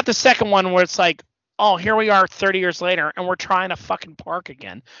started out the second one where it's like, oh, here we are 30 years later, and we're trying to fucking park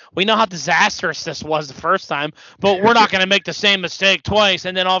again. We know how disastrous this was the first time, but we're not going to make the same mistake twice,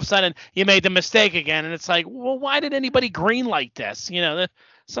 and then all of a sudden you made the mistake again, and it's like, well, why did anybody greenlight this?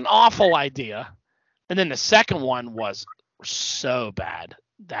 It's an awful idea. And then the second one was so bad,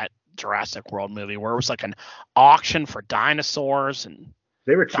 that Jurassic World movie, where it was like an auction for dinosaurs, and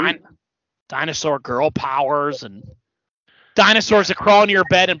they were cheap. Dinosaur girl powers, and dinosaurs that crawl into your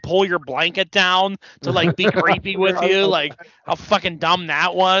bed and pull your blanket down to like be creepy with you. Like how fucking dumb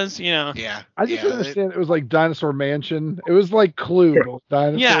that was, you know? Yeah. I just didn't understand. It was like Dinosaur Mansion. It was like Clue, but with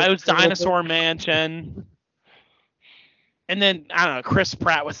dinosaurs. Yeah, it was Dinosaur Mansion. And then I don't know, Chris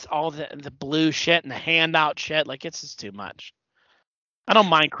Pratt with all the blue shit and the handout shit. Like it's just too much. I don't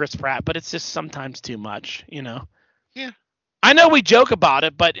mind Chris Pratt, but it's just sometimes too much, you know. Yeah. I know we joke about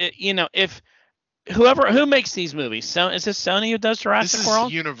it, but you know, if who makes these movies? So is this Sony who does Jurassic World?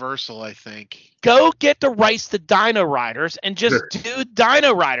 This is Universal, I think. Go get the rights to Dino Riders and just do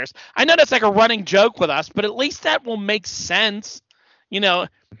Dino Riders. I know that's like a running joke with us, but at least that will make sense. You know,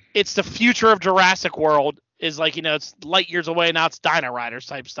 it's the future of Jurassic World is like, you know, it's light years away. Now it's Dino Riders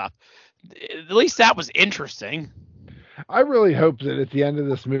type stuff. At least that was interesting. I really hope that at the end of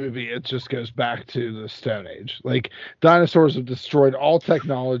this movie, it just goes back to the Stone Age. Like dinosaurs have destroyed all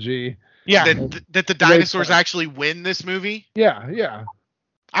technology. Yeah. That the dinosaurs actually win this movie? Yeah.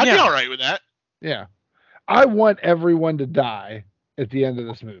 I'd be all right with that. Yeah. I want everyone to die at the end of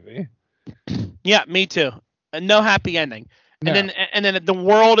this movie. Yeah, me too. No happy ending. No. And then the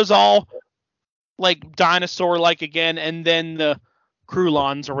world is all like dinosaur like again, and then the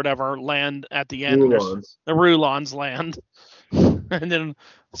Krulons or whatever land at the end. The Rulons land. And then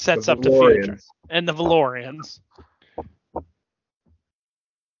sets up the future. And the Valorians.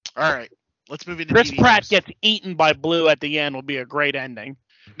 All right, let's move into Chris TV Pratt news. gets eaten by Blue at the end will be a great ending.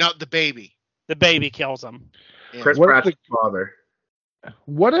 No, the baby. The baby kills him. Yeah. Chris What if Pratt's father.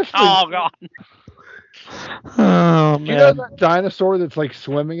 What if? Oh god. Oh You know man. that dinosaur that's like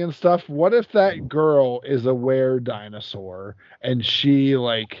swimming and stuff? What if that girl is a were dinosaur and she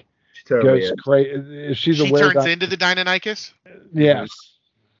like She totally goes is. crazy? If she's She a were turns into the Deinonychus? yes.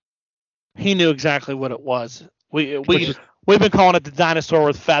 He knew exactly what it was. We've been calling it the dinosaur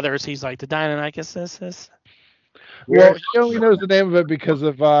with feathers. He's like the Deinonychus. Well, he only knows the name of it because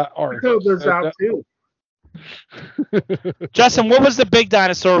of art. Those out too. Justin, what was the big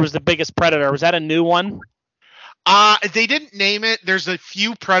dinosaur? Was the biggest predator? Was that a new one? They didn't name it. There's a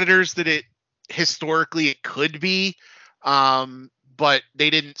few predators that it historically it could be, but they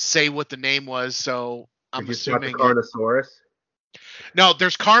didn't say what the name was. So I'm assuming the Carnosaurus. No,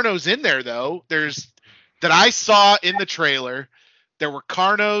 there's Carnos in there though. There's that I saw in the trailer. There were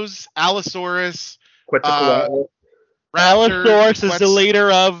Carnos, Allosaurus, Quetzalcoatl. Raptor, Allosaurus is the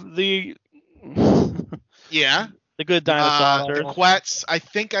leader of the Yeah. the good dinosaurs. The Quetz. I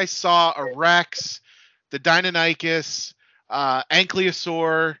think I saw a Rex, the Deinonychus,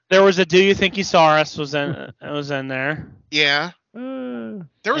 Ankylosaur. There was a Do You Think You Saw Us was in there. Yeah.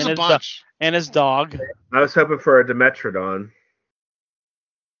 There was And a bunch. And his dog. I was hoping for a Dimetrodon.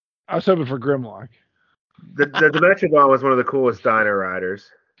 I was hoping for Grimlock. The Dimetrodon was one of the coolest Dino Riders.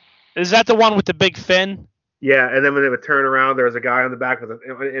 Is that the one with the big fin? Yeah, and then when they would turn around, there was a guy on the back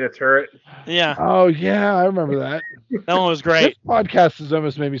in a turret. Yeah. Oh yeah, I remember that. That one was great. This podcast has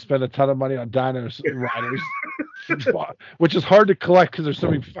almost made me spend a ton of money on Dino Riders, which is hard to collect because there's so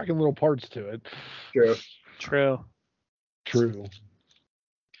many fucking little parts to it. True. True.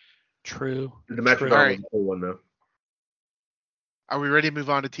 The Dimetrodon was a cool one though. Are we ready to move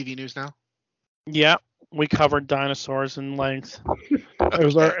on to TV news now? Yeah, we covered dinosaurs in length. It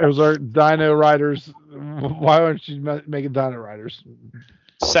was our Dino Riders. Why aren't you making Dino Riders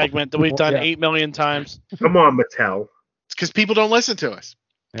segment that we've done 8 million times? Come on, Mattel. It's because people don't listen to us.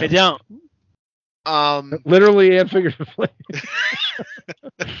 They don't. Literally and figuratively.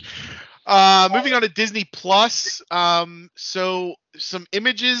 Moving on to Disney Plus. So some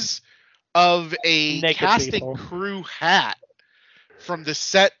images of a Naked casting people. crew hat from the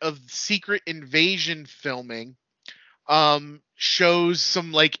set of Secret Invasion filming. Shows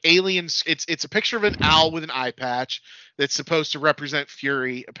some like aliens. It's a picture of an owl with an eye patch that's supposed to represent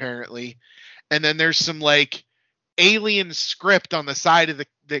Fury, apparently. And then there's some like alien script on the side of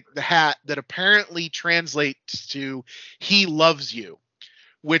the hat that apparently translates to "He loves you,"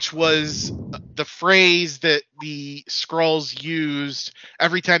 which was the phrase that the Skrulls used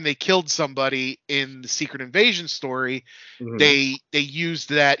every time they killed somebody in the Secret Invasion story. Mm-hmm. They used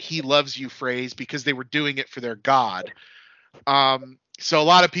that "He loves you" phrase because they were doing it for their god. So a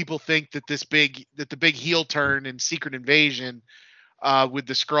lot of people think that the big heel turn in Secret Invasion, with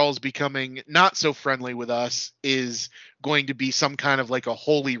the Skrulls becoming not so friendly with us, is going to be some kind of like a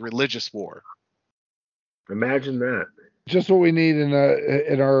holy religious war. Imagine that. Just what we need in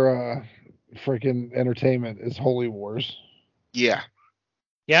our freaking entertainment is holy wars. Yeah.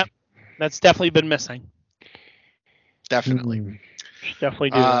 Yep. That's definitely been missing. Definitely.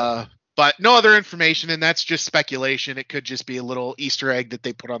 Definitely do that. But no other information, and that's just speculation. It could just be a little Easter egg that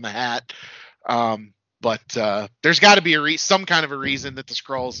they put on the hat. But there's got to be some kind of a reason that the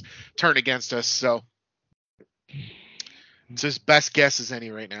Skrulls turn against us. So it's his best guess as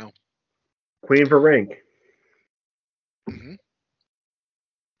any right now. Queen Varink. Hmm.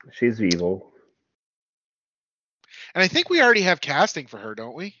 She's evil. And I think we already have casting for her,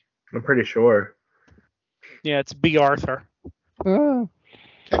 don't we? I'm pretty sure. Yeah, it's B. Arthur. There's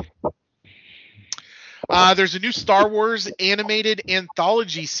a new Star Wars animated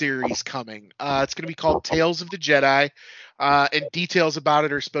anthology series coming. It's going to be called Tales of the Jedi, and details about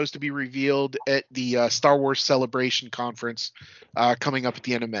it are supposed to be revealed at the Star Wars Celebration Conference coming up at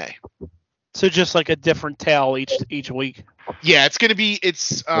the end of May. So just like a different tale each week. Yeah, it's going to be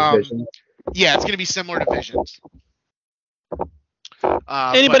it's going to be similar to Visions.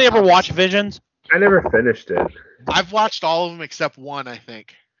 Anybody ever watch Visions? I never finished it. I've watched all of them except one, I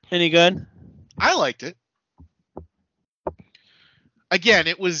think. Any good? I liked it. Again,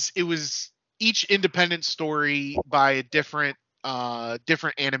 it was each independent story by a different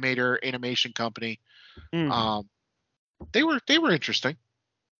animation company. They were interesting.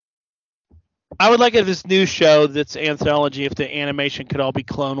 I would like this new show that's anthology if the animation could all be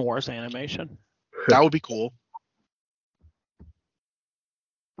Clone Wars animation. That would be cool.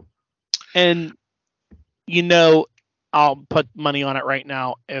 And I'll put money on it right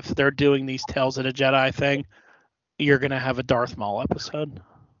now. If they're doing these Tales of the Jedi thing, you're gonna have a Darth Maul episode.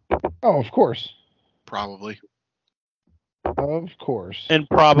 Oh, of course. Probably. Of course. And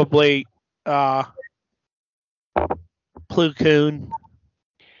probably Plo Koon.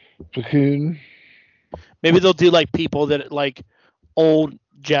 Platoon. Maybe they'll do like people that like old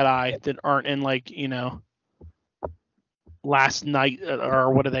Jedi that aren't in like, Last Night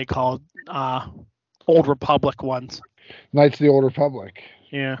or what are they called? Old Republic ones. Knights of the Old Republic.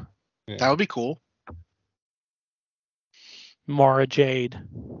 Yeah. That would be cool. Mara Jade.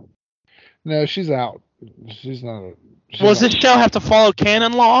 No, she's out. She's not. Does this show have to follow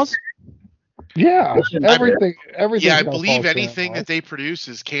canon laws? Yeah, everything. Yeah, I believe anything that they produce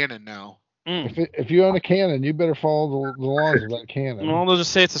is canon now. If you own a canon, you better follow the laws of that canon. Well, they'll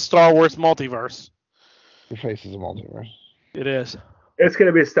just say it's a Star Wars multiverse. Your face is a multiverse. It is. It's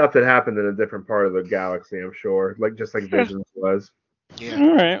going to be stuff that happened in a different part of the galaxy, I'm sure. Just like Visions was. Yeah.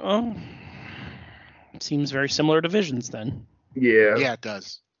 All right. Well, seems very similar to Visions then. Yeah. Yeah, it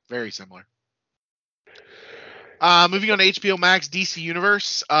does. Very similar. Moving on to HBO Max, DC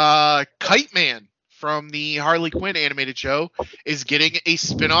Universe. Kite Man from the Harley Quinn animated show is getting a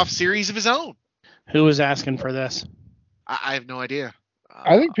spin-off series of his own. Who was asking for this? I have no idea.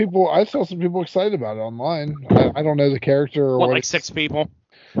 I think I saw some people excited about it online. I don't know the character or what. Like 6 people?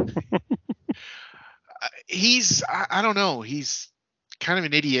 I don't know. He's kind of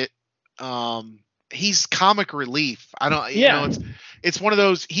an idiot. He's comic relief. It's one of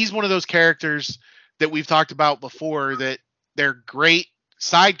those, he's one of those characters that we've talked about before that they're great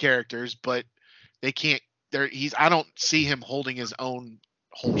side characters, but they can't, I don't see him holding his own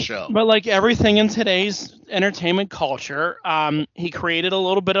whole show. But like everything in today's entertainment culture, he created a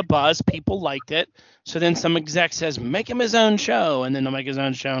little bit of buzz. People liked it. So then some exec says, make him his own show. And then they'll make his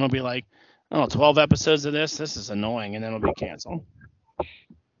own show and he'll be like, 12 episodes of this is annoying. And then it'll be canceled.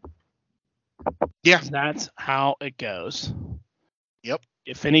 Yeah. That's how it goes. Yep.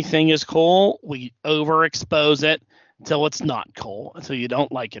 If anything is cool, we overexpose it until it's not cool, until you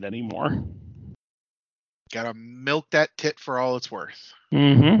don't like it anymore. Gotta milk that tit for all it's worth.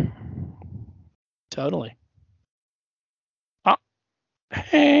 Mm-hmm. Totally. Oh.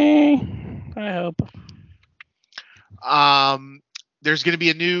 Hey. I hope. There's going to be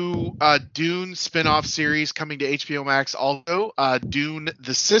a new Dune spin-off series coming to HBO Max also, Dune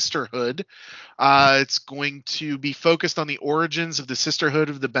the Sisterhood. It's going to be focused on the origins of the Sisterhood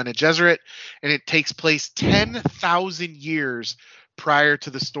of the Bene Gesserit, and it takes place 10,000 years prior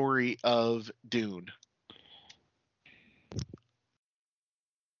to the story of Dune.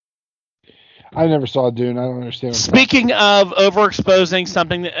 I never saw Dune. I don't understand. Speaking of overexposing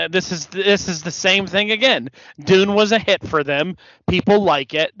something, this is the same thing again. Dune was a hit for them. People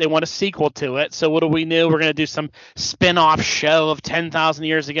like it. They want a sequel to it. So what do we do? We're going to do some spin-off show of 10,000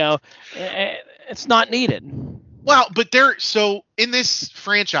 years ago. It's not needed. Well, but so in this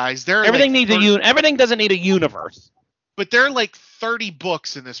franchise, everything doesn't need a universe. But there are like 30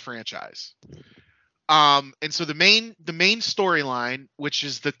 books in this franchise. And so the main storyline, which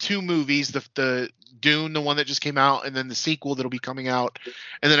is the 2 movies, the Dune, the one that just came out, and then the sequel that'll be coming out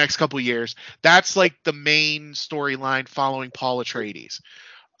in the next couple of years, that's like the main storyline following Paul Atreides.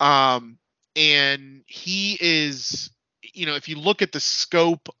 And he is, if you look at the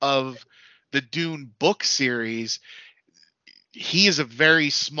scope of the Dune book series, he is a very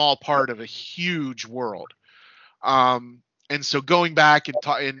small part of a huge world. And so going back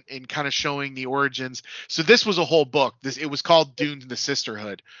and kind of showing the origins. So this was a whole book. It was called Dune: The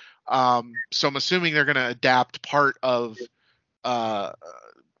Sisterhood. So I'm assuming they're going to adapt part of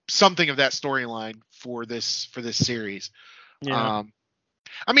something of that storyline for this series. Yeah.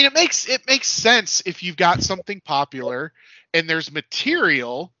 I mean, it makes sense if you've got something popular and there's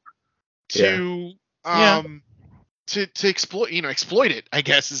material to to exploit it, I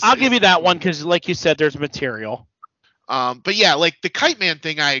guess. I'll give you that one because, like you said, there's material. But yeah, like the Kite Man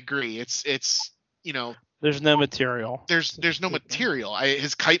thing, I agree. It's there's no material. There's no material.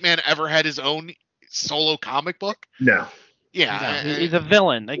 Has Kite Man ever had his own solo comic book? No. Yeah, he's a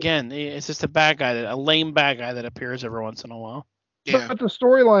villain. Again, it's just a bad guy, a lame bad guy that appears every once in a while. Yeah. But the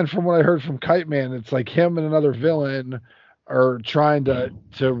storyline, from what I heard from Kite Man, it's like him and another villain are trying to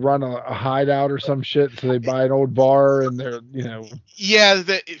run a hideout or some shit. So they buy an old bar and they're, Yeah,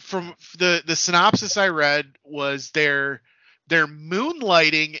 from the synopsis I read was they're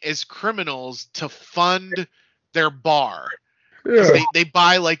moonlighting as criminals to fund their bar. Yeah. They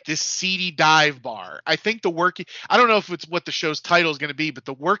buy like this seedy dive bar. I think I don't know if it's what the show's title is going to be, but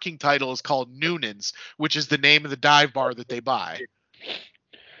the working title is called Noonan's, which is the name of the dive bar that they buy.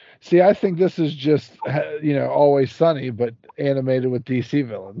 See, I think this is just, Always Sunny, but animated with DC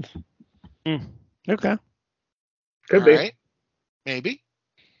villains. Okay. Could be. Right. Maybe.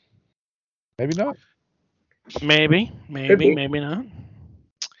 Maybe not. Maybe not.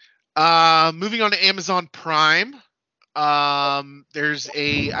 Moving on to Amazon Prime. There's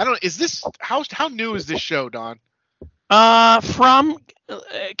how new is this show, Don?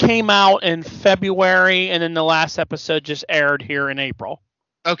 Came out in February, and then the last episode just aired here in April.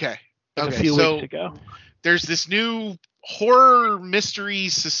 Okay. A few weeks ago. There's this new horror mystery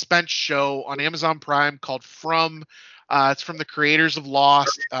suspense show on Amazon Prime called From. It's from the creators of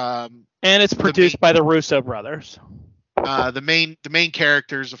Lost. And it's produced by the Russo brothers. The main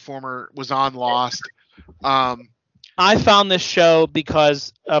characters was on Lost. I found this show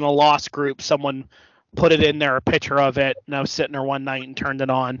because on a Lost group, someone put it in there, a picture of it, and I was sitting there one night and turned it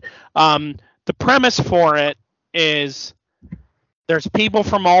on. The premise for it is there's people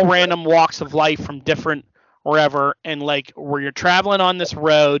from all random walks of life from different wherever, and like where you're traveling on this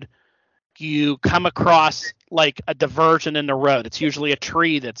road, you come across like a diversion in the road. It's usually a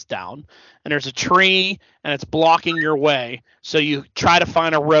tree that's down, and there's a tree and it's blocking your way. So you try to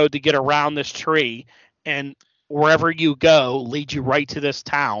find a road to get around this tree, and wherever you go leads you right to this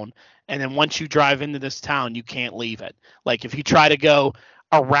town. And then once you drive into this town, you can't leave it. Like if you try to go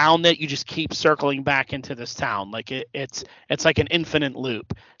around it, you just keep circling back into this town. Like it's like an infinite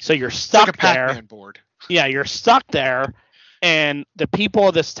loop. So you're stuck like a Pac-Man there. board. Yeah, you're stuck there, and the people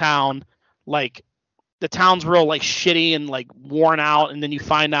of this town, like the town's real like shitty and like worn out, and then you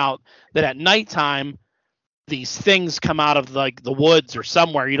find out that at nighttime these things come out of like the woods or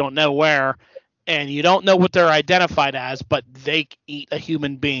somewhere, you don't know where, and you don't know what they're identified as, but they eat a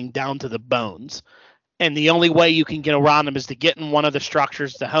human being down to the bones. And the only way you can get around them is to get in one of the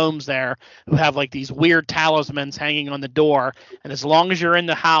structures, the homes there, who have like these weird talismans hanging on the door. And as long as you're in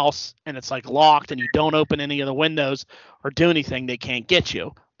the house and it's like locked and you don't open any of the windows or do anything, they can't get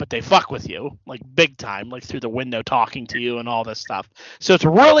you. But they fuck with you like big time, like through the window talking to you and all this stuff. So it's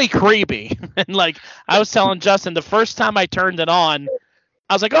really creepy. And like I was telling Justin, the first time I turned it on,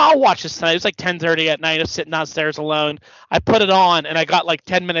 I was like, oh, I'll watch this tonight. It was like 10:30 at night. I was sitting downstairs alone. I put it on and I got like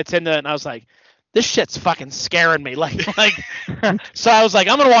 10 minutes into it and I was like, this shit's fucking scaring me. Like, so I was like,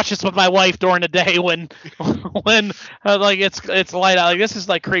 I'm gonna watch this with my wife during the day when like it's light out. Like this is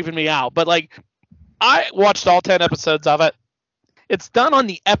like creeping me out. But like, I watched all 10 episodes of it. It's done on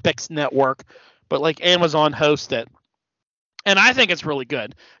the Epix network, but like Amazon hosts it, and I think it's really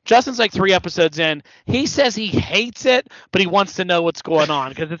good. Justin's like 3 episodes in. He says he hates it, but he wants to know what's going on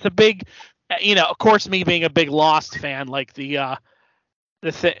because it's a big, of course, me being a big Lost fan, like the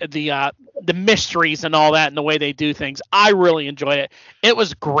mysteries and all that and the way they do things. I really enjoyed it. It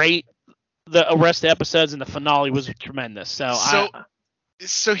was great. The rest of the episodes and the finale was tremendous.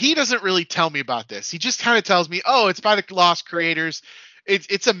 So he doesn't really tell me about this. He just kind of tells me, oh, it's by the Lost creators.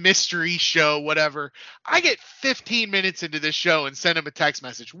 It's a mystery show, whatever. I get 15 minutes into this show and send him a text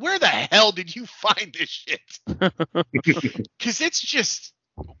message. Where the hell did you find this shit? Because it's just,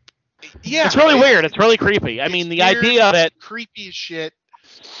 yeah. It's really weird. It's really creepy. I mean, the weird, idea of it. Creepy as shit.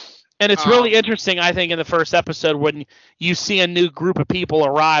 And it's really interesting, I think, in the first episode when you see a new group of people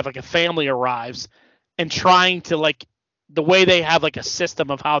arrive, like a family arrives, and trying to, like, the way they have, like, a system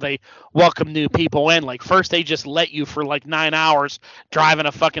of how they welcome new people in. Like, first they just let you for, like, 9 hours drive in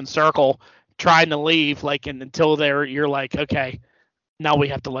a fucking circle trying to leave, like, and until you're like, okay, now we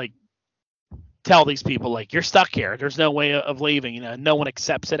have to like tell these people like you're stuck here. There's no way of leaving. No one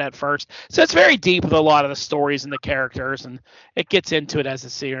accepts it at first. So it's very deep with a lot of the stories and the characters, and it gets into it as the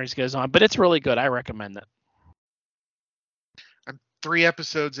series goes on. But it's really good. I recommend it. I'm 3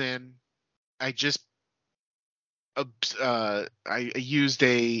 episodes in. I just I used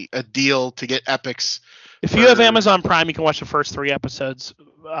a deal to get Epics. If you have Amazon Prime, you can watch the first 3 episodes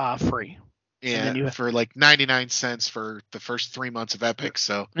free. Yeah, for like 99 cents for the first 3 months of Epics.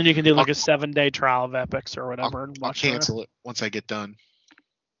 So and you can do like a 7-day trial of Epics or whatever. I'll cancel it once I get done.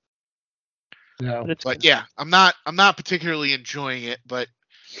 Yeah, but yeah, I'm not particularly enjoying it, but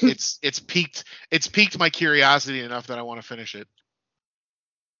it's piqued my curiosity enough that I want to finish it.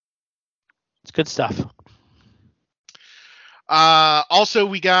 It's good stuff. Also,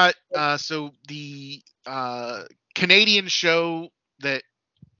 we got so the Canadian show that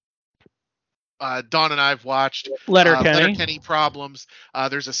Dawn and I've watched, Letterkenny Problems.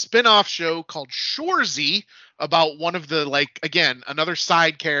 There's a spin-off show called Shoresy about one of the, like, again, another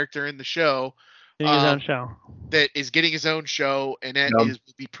side character in the show. Getting his own show. That is getting his own show, and it will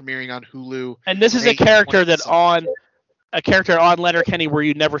be premiering on Hulu. And this is a character on Letterkenny where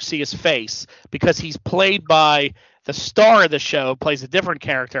you never see his face because he's played by the star of the show, plays a different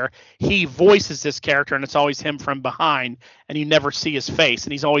character. He voices this character, and it's always him from behind, and you never see his face,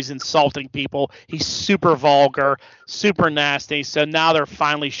 and he's always insulting people. He's super vulgar, super nasty. So now they're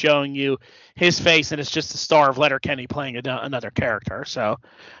finally showing you his face, and it's just the star of Letterkenny playing another character. So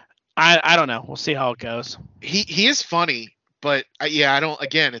I don't know. We'll see how it goes. He is funny, but I don't.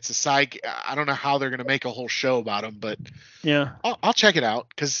 Again, it's a side. I don't know how they're gonna make a whole show about him, but yeah, I'll check it out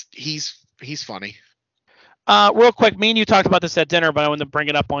because he's funny. Real quick, me and you talked about this at dinner, but I want to bring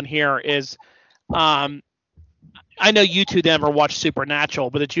it up on here. Is I know you two never watched Supernatural,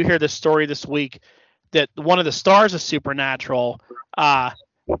 but did you hear this story this week that one of the stars of Supernatural,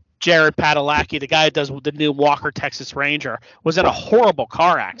 Jared Padalecki, the guy that does the new Walker Texas Ranger, was in a horrible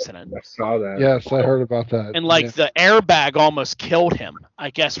car accident. I saw that. Yes, I heard about that. And the airbag almost killed him, I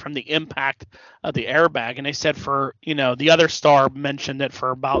guess, from the impact of the airbag. And they said the other star mentioned that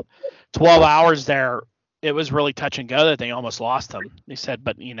for about 12 hours there, it was really touch and go that they almost lost him. They said,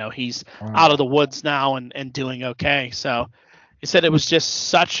 but he's out of the woods now and doing okay. So he said it was just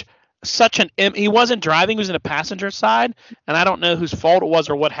such he wasn't driving, he was in the passenger side, and I don't know whose fault it was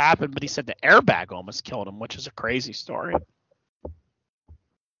or what happened, but he said the airbag almost killed him, which is a crazy story.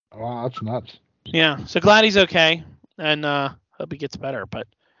 Wow, that's nuts. Yeah, so glad he's okay, and hope he gets better, but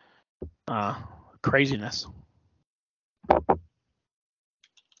craziness.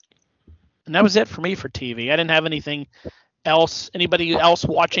 And that was it for me for TV. I didn't have anything else. Anybody else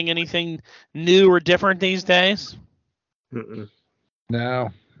watching anything new or different these days? No,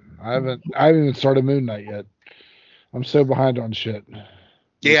 I haven't even started Moon Knight yet. I'm so behind on shit.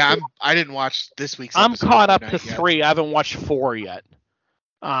 Yeah, I didn't watch this week's. I'm caught up to 3. I haven't watched 4 yet.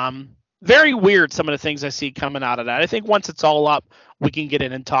 Very weird, some of the things I see coming out of that. I think once it's all up, we can get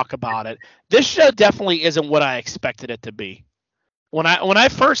in and talk about it. This show definitely isn't what I expected it to be. When I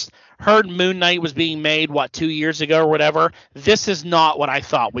first heard Moon Knight was being made, 2 years ago or whatever, this is not what I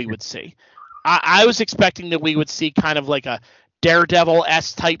thought we would see. I was expecting that we would see kind of like a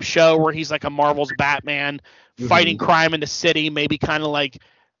Daredevil-esque type show where he's like a Marvel's Batman fighting crime in the city, maybe kind of like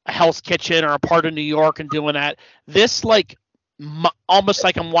a Hell's Kitchen or a part of New York and doing that. This almost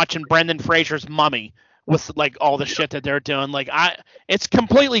like I'm watching Brendan Fraser's Mummy with like all the shit that they're doing. It's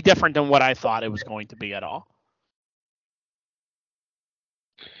completely different than what I thought it was going to be at all.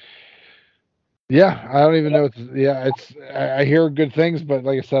 Yeah, I don't even know. I hear good things, but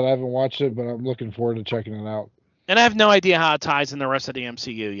like I said, I haven't watched it, but I'm looking forward to checking it out. And I have no idea how it ties in the rest of the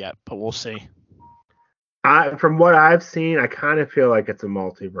MCU yet, but we'll see. From what I've seen, I kind of feel like it's a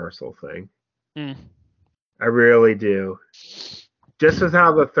multiversal thing. I really do. Just as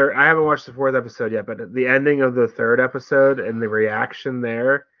how I haven't watched the 4th episode yet, but the ending of the 3rd episode and the reaction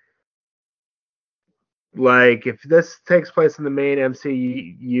there, like if this takes place in the main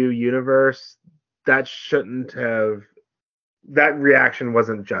MCU universe, that reaction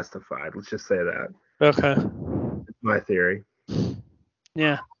wasn't justified. Let's just say that. Okay. My theory.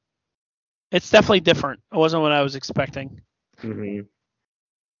 Yeah. It's definitely different. It wasn't what I was expecting. Mm-hmm.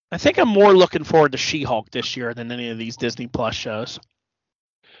 I think I'm more looking forward to She-Hulk this year than any of these Disney Plus shows.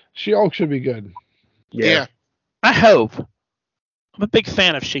 She-Hulk should be good. Yeah. I hope. I'm a big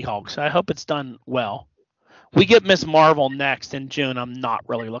fan of She-Hulk, so I hope it's done well. We get Ms. Marvel next in June. I'm not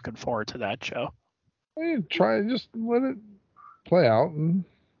really looking forward to that show. Just let it play out.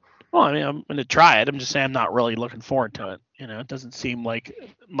 Well, I mean, I'm going to try it. I'm just saying I'm not really looking forward to it. It doesn't seem like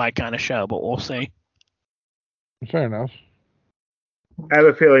my kind of show, but we'll see. Fair enough. I have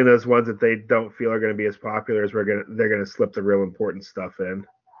a feeling those ones that they don't feel are going to be as popular as they're going to slip the real important stuff in.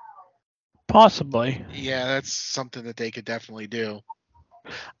 Possibly. Yeah, that's something that they could definitely do.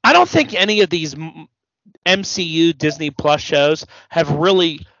 I don't think any of these MCU Disney Plus shows have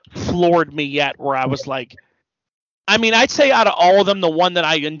really floored me yet, where I was like, I mean, I'd say out of all of them, the one that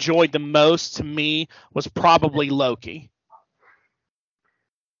I enjoyed the most to me was probably Loki.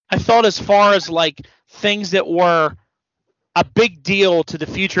 I thought as far as like things that were a big deal to the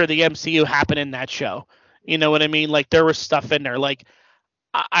future of the MCU happened in that show. You know what I mean? Like there was stuff in there. Like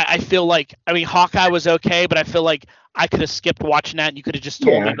I feel like, I mean, Hawkeye was okay, but I feel like I could have skipped watching that and you could have just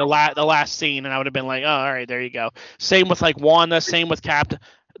told me the last scene and I would have been like, oh, all right, there you go. Same with like Wanda, same with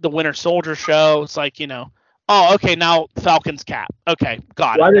the Winter Soldier show. It's like, oh, okay, now Falcon's Cap. Okay,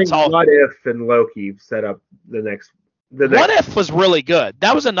 got it. That's all. What If and Loki set up the next. What If was really good.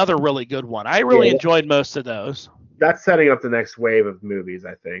 That was another really good one. I really enjoyed most of those. That's setting up the next wave of movies,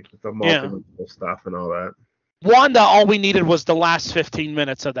 I think, with the multiple stuff and all that. Wanda, all we needed was the last 15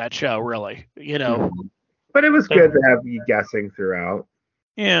 minutes of that show, really. But it was good to have you guessing throughout.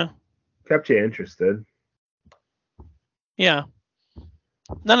 Yeah. Kept you interested. Yeah.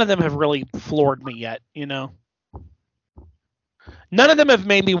 None of them have really floored me yet, None of them have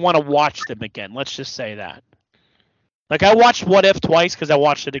made me want to watch them again. Let's just say that. Like, I watched What If twice because I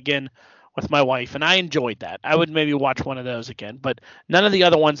watched it again with my wife, and I enjoyed that. I would maybe watch one of those again, but none of the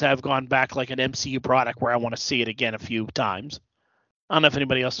other ones have gone back like an MCU product where I want to see it again a few times. I don't know if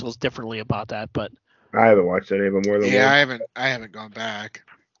anybody else feels differently about that, but I haven't watched any of them more than one. I haven't gone back.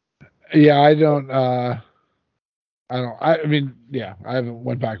 Yeah, I don't. I mean, yeah, I haven't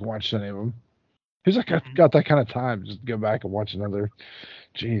went back and watched any of them. Who's got that kind of time? Just go back and watch another.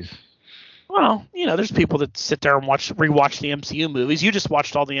 Jeez. Well, there's people that sit there and rewatch the MCU movies. You just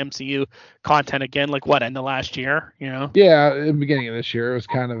watched all the MCU content again, like what, in the last year, Yeah, in the beginning of this year, it was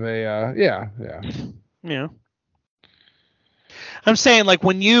kind of a, Yeah. I'm saying, like,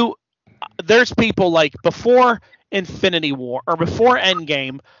 there's people, like, before Infinity War, or before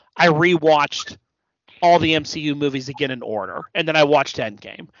Endgame, I rewatched all the MCU movies again in order, and then I watched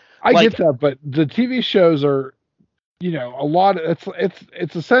Endgame. I get that, but the TV shows are, a lot,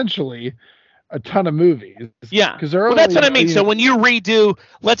 it's essentially a ton of movies. Yeah. Because that's what I mean. So when you redo,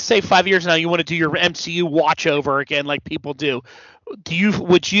 let's say 5 years now, you want to do your MCU watch over again, like people do.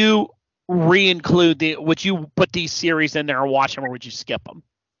 Would you would you put these series in there and watch them, or would you skip them?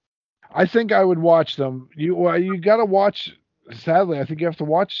 I think I would watch them. You got to watch. Sadly, I think you have to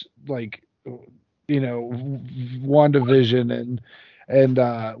watch like, WandaVision and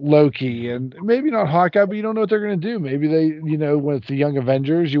Loki, and maybe not Hawkeye, but you don't know what they're going to do. Maybe they, when it's the Young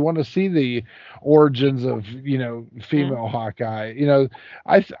Avengers, you want to see the origins of, female Hawkeye.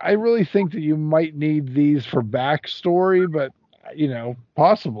 I really think that you might need these for backstory, but,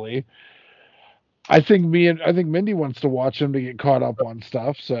 possibly. I think Mindy wants to watch them to get caught up on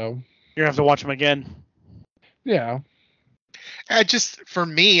stuff, so. You're going to have to watch them again. Yeah. For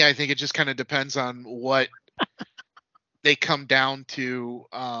me, I think it just kind of depends on what they come down to,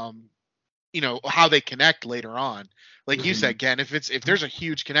 how they connect later on. Like you said, Ken, if there's a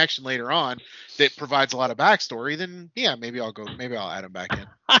huge connection later on that provides a lot of backstory, then yeah, maybe I'll add them back in.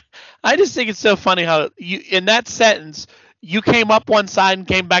 I just think it's so funny how in that sentence, you came up one side and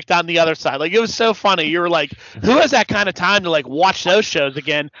came back down the other side. Like, it was so funny. You were like, who has that kind of time to, like, watch those shows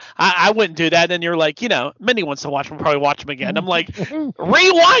again? I wouldn't do that. And then you're like, Mindy wants to watch them, probably watch them again. I'm like,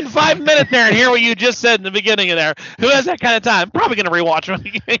 rewind 5 minutes there and hear what you just said in the beginning of there. Who has that kind of time? Probably going to rewatch them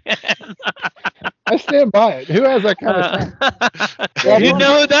again. I stand by it. Who has that kind of time? You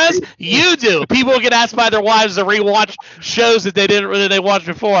know who does? You do. People get asked by their wives to rewatch shows that they watched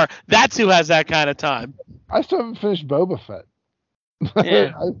before. That's who has that kind of time. I still haven't finished Boba Fett.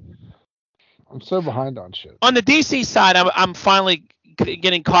 Yeah. I'm so behind on shit. On the DC side, I'm finally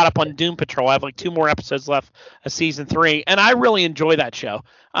getting caught up on Doom Patrol. I have like 2 more episodes left of season 3, and I really enjoy that show.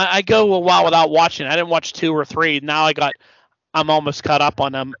 I go a while without watching. I didn't watch 2 or 3. Now I'm almost caught up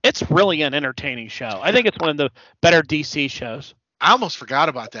on them. It's really an entertaining show. I think it's one of the better DC shows. I almost forgot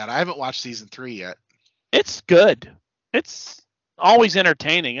about that. I haven't watched season 3 yet. It's good. It's always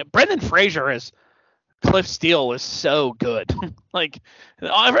entertaining. Brendan Fraser is. Cliff Steele is so good. Like,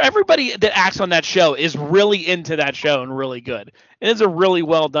 everybody that acts on that show is really into that show and really good. It is a really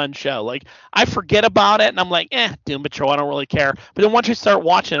well done show. Like, I forget about it and I'm like, Doom Patrol, I don't really care. But then once you start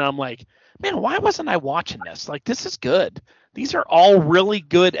watching it, I'm like, man, why wasn't I watching this? Like, this is good. These are all really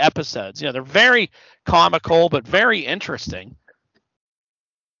good episodes. They're very comical, but very interesting.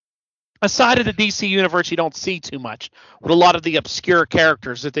 a side of the DC universe you don't see too much with a lot of the obscure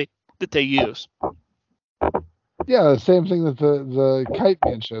characters that they use. Yeah, the same thing that the Kite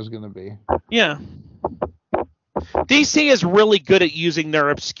Man show is going to be. Yeah. DC is really good at using their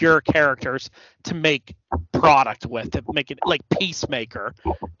obscure characters to make product with, to make it like Peacemaker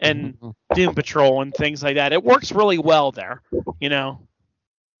and Doom Patrol and things like that. It works really well there, you know.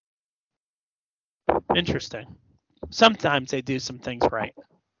 Interesting. Sometimes they do some things right.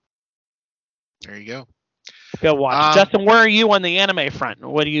 There you go. Go watch. Justin, where are you on the anime front?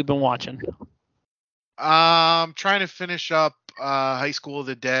 What have you been watching? Trying to finish up High School of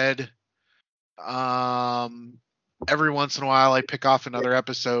the Dead. Every once in a while, I pick off another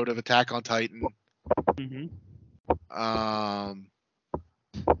episode of Attack on Titan. Mm-hmm.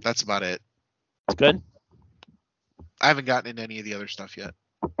 That's about it. It's good. I haven't gotten into any of the other stuff yet.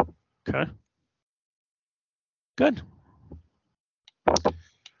 Okay. Good.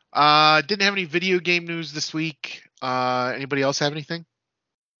 Didn't have any video game news this week. Anybody else have anything?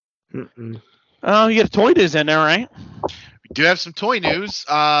 Oh, you got a toy news in there, right? We do have some toy news.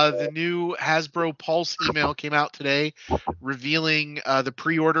 The new Hasbro Pulse email came out today, revealing the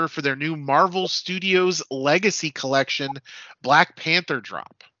pre-order for their new Marvel Studios Legacy Collection Black Panther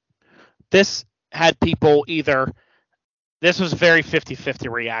drop. This had people this was very 50-50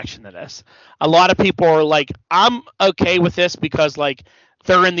 reaction to this. A lot of people are like, I'm okay with this because like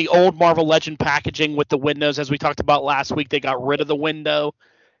they're in the old Marvel Legend packaging with the windows. As we talked about last week, they got rid of the window.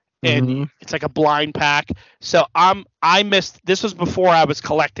 And it's like a blind pack. So I missed. This was before I was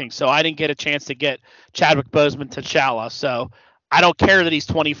collecting, so I didn't get a chance to get Chadwick Boseman T'Challa. So I don't care that he's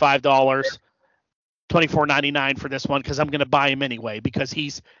 $25, $24.99 for this one because I'm going to buy him anyway because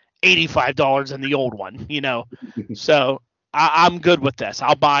he's $85 in the old one. You know, so I'm good with this.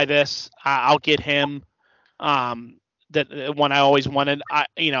 I'll buy this. I'll get him. That one I always wanted.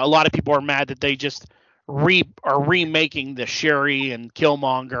 A lot of people are mad that they just are remaking the Shuri and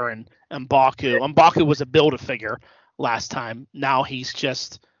Killmonger and M'Baku. M'Baku was a Build-A-Figure last time. Now he's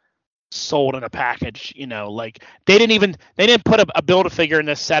just sold in a package. You know, like they didn't put a Build-A-Figure in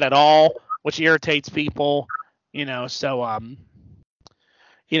this set at all, which irritates people. You know, so I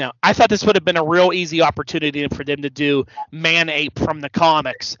thought this would have been a real easy opportunity for them to do Man-Ape from the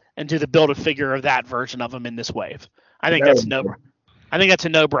comics and do the Build-A-Figure of that version of him in this wave. I think that's a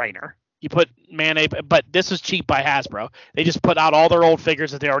no-brainer. You put Man-Ape, but this is cheap by Hasbro. They just put out all their old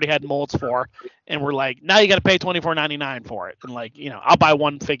figures that they already had molds for, and we're like, now you got to pay $24.99 for it. And like, I'll buy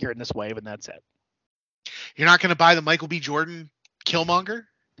one figure in this wave, and that's it. You're not going to buy the Michael B. Jordan Killmonger?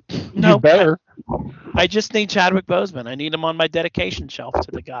 No, you better. I just need Chadwick Boseman. I need him on my dedication shelf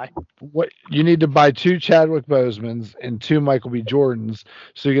to the guy. What you need to buy 2 Chadwick Bosemans and 2 Michael B. Jordans,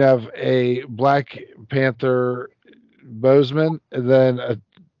 so you can have a Black Panther Boseman, and then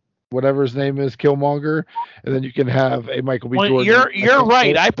whatever his name is, Killmonger, and then you can have a Michael B. Jordan. You're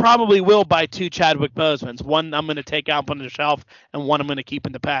right. I probably will buy 2 Chadwick Bosemans. One I'm going to take out on the shelf, and one I'm going to keep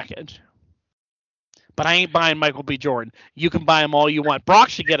in the package. But I ain't buying Michael B. Jordan. You can buy him all you want. Brock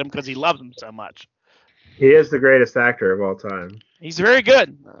should get him because he loves him so much. He is the greatest actor of all time. He's very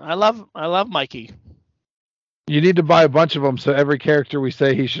good. I love Mikey. You need to buy a bunch of them, so every character we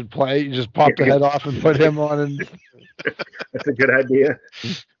say he should play, you just pop the head off and put him on. And that's a good idea.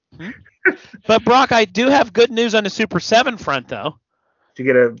 But Brock, I do have good news on the Super 7 front, though. Did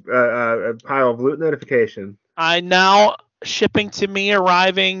you get a pile of loot notification? I now shipping to me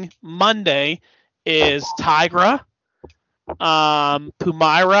arriving Monday is Tigra,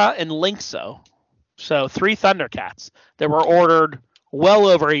 Pumaira, and Linkso. So 3 Thundercats that were ordered well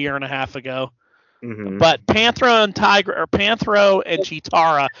over a year and a half ago. Mm-hmm. But Panthro and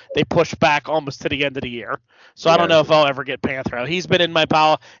Chitara, they pushed back almost to the end of the year. So I don't know if I'll ever get Panthro. He's been in my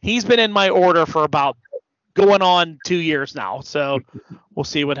pile. He's been in my order for about going on 2 years now. So we'll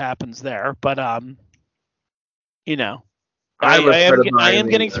see what happens there. But I am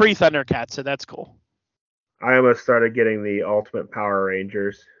getting 3 Thundercats, so that's cool. I almost started getting the Ultimate Power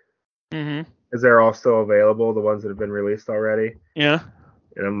Rangers. Mm-hmm. Because they're all still available, the ones that have been released already. Yeah.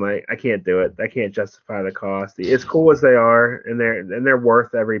 And I'm like, I can't do it. I can't justify the cost. As cool as they are, and they're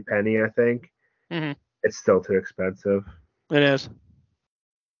worth every penny, I think. Mm-hmm. It's still too expensive. It is.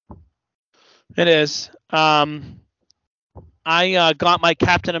 It is. I got my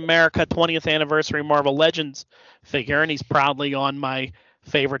Captain America 20th Anniversary Marvel Legends figure, and he's proudly on my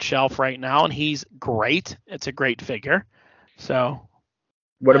favorite shelf right now, and he's great. It's a great figure. So...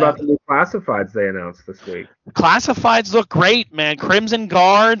 What about the new classifieds they announced this week? Classifieds look great, man. Crimson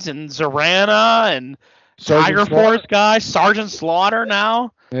Guards and Zorana and Tiger Force guys, Sergeant Slaughter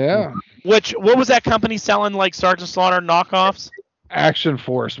now. Yeah. What was that company selling like Sergeant Slaughter knockoffs? Action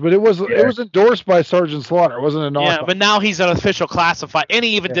Force, but it was endorsed by Sergeant Slaughter. It wasn't a knockoff. Yeah, but now he's an official classified, and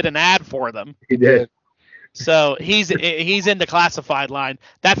he even did an ad for them. He did. So he's in the classified line.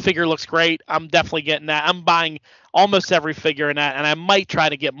 That figure looks great. I'm definitely getting that. I'm buying almost every figure in that, and I might try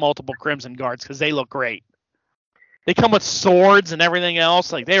to get multiple Crimson Guards because they look great. They come with swords and everything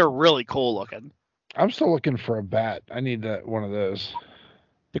else. Like, they're really cool looking. I'm still looking for a bat. I need one of those.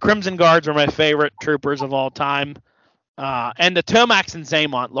 The Crimson Guards are my favorite troopers of all time. And the Tomax and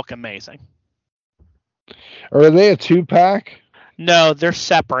Zaymont look amazing. Are they a 2-pack? No, they're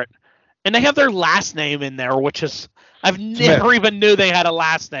separate. And they have their last name in there, which is... I've never even knew they had a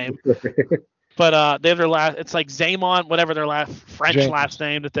last name. But they have their last... It's like Zaymont, whatever their French James. last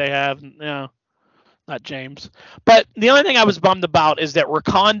name that they have. No, not James. But the only thing I was bummed about is that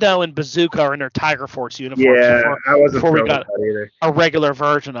Rakondo and Bazooka are in their Tiger Force uniforms. Yeah, I wasn't before we thrilled got with that either. a regular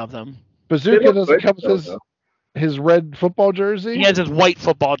version of them. Bazooka doesn't come with his red football jersey? He has his white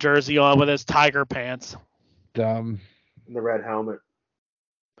football jersey on with his tiger pants. Dumb. The red helmet.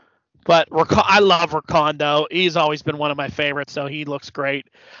 But I love Rakondo. He's always been one of my favorites, so he looks great.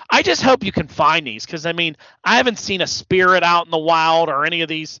 I just hope you can find these, because, I mean, I haven't seen a Spirit out in the wild or any of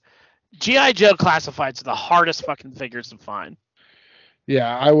these. G.I. Joe Classifieds are the hardest fucking figures to find.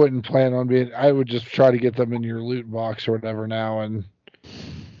 Yeah, I wouldn't plan on being... I would just try to get them in your loot box or whatever now and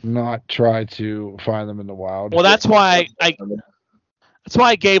not try to find them in the wild. Well, that's why I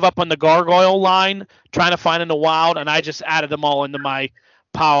gave up on the Gargoyle line, trying to find in the wild, and I just added them all into my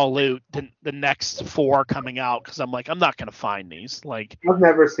pile of loot, the next 4 coming out, because I'm like, I'm not going to find these. Like, I've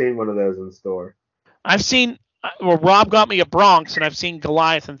never seen one of those in store. I've seen... Well, Rob got me a Bronx, and I've seen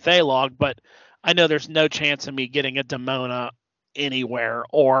Goliath and Thalog, but I know there's no chance of me getting a Demona anywhere,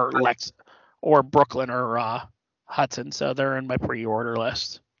 or Lex, or Brooklyn, or Hudson, so they're in my pre-order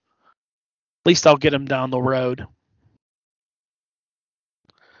list. At least I'll get them down the road.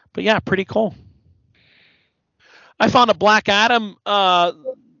 But yeah, pretty cool. I found a Black Adam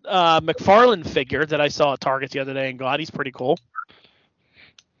McFarlane figure that I saw at Target the other day and got. He's pretty cool.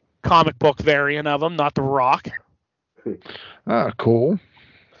 Comic book variant of him, not the Rock. Cool.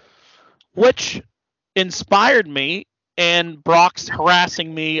 Which inspired me, and Brock's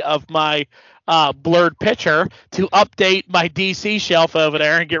harassing me of my blurred picture to update my DC shelf over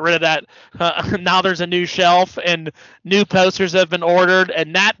there and get rid of that. Now there's a new shelf and new posters have been ordered,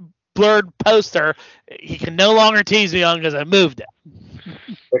 and that blurred poster he can no longer tease me on because I moved it.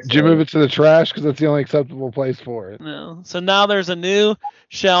 Did you move it to the trash? Because that's the only acceptable place for it. No. So now there's a new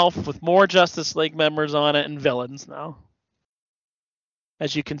shelf with more Justice League members on it and villains now.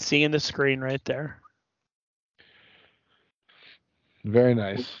 As you can see in the screen right there. Very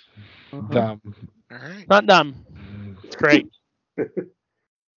nice. Dumb. All right. Not dumb. It's great. I'm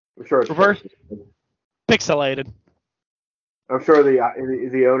sure it's Reverse. Pixelated. I'm sure the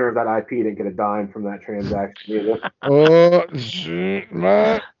owner of that IP didn't get a dime from that transaction either. Oh,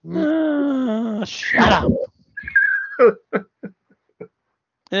 shut up.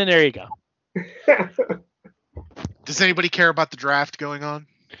 And there you go. Does anybody care about the draft going on?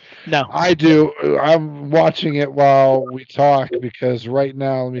 No. I do. I'm watching it while we talk because right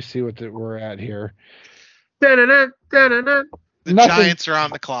now, let me see what we're at here. The Nothing. Giants are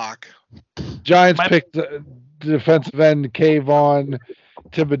on the clock. Giants picked the defensive end, Kayvon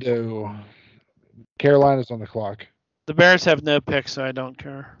Thibodeau. Carolina's on the clock. The Bears have no picks, so I don't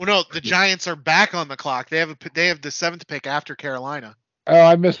care. Well, no, the Giants are back on the clock. They have the 7th pick after Carolina. Oh,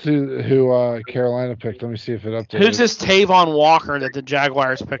 I missed who Carolina picked. Let me see if it updated. Who's this Tavon Walker that the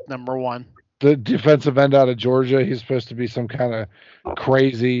Jaguars picked number 1? The defensive end out of Georgia. He's supposed to be some kind of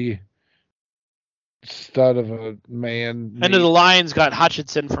crazy stud of a man. I know the Lions got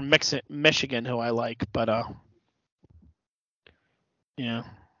Hutchinson from Michigan, who I like, but yeah,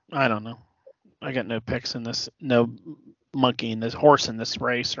 I don't know. I got no picks in this, no monkey in this, horse in this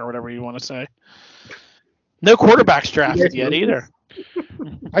race, or whatever you want to say. No quarterbacks drafted yet either.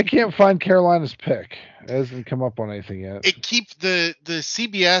 I can't find Carolina's pick. It hasn't come up on anything yet. It keeps the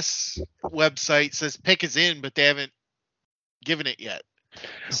CBS website says pick is in, but they haven't given it yet.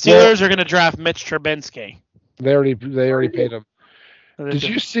 Steelers are going to draft Mitch Trubinsky. They already paid him. Do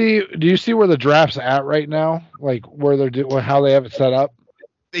you see where the draft's at right now? Like where they're how they have it set up?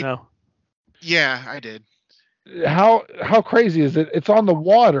 No. Yeah, I did. How crazy is it? It's on the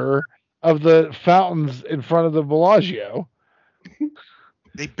water of the fountains in front of the Bellagio.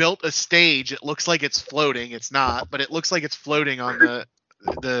 They built a stage. It looks like it's floating. It's not, but it looks like it's floating on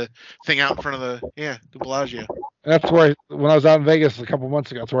the thing out in front of the Bellagio. And that's where when I was out in Vegas a couple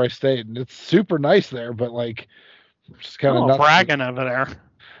months ago, that's where I stayed, and it's super nice there. But like, just kind of bragging over there.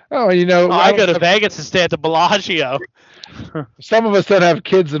 Oh, you know, Oh, I go to Vegas and stay at the Bellagio. some of us don't have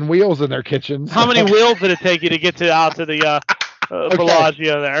kids and wheels in their kitchens. How many wheels did it take you to get out to the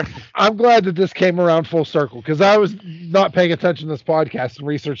Bellagio there? I'm glad that this came around full circle because I was not paying attention to this podcast and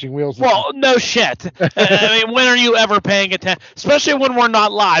researching wheels. Well, no shit. I mean, when are you ever paying attention? Especially when we're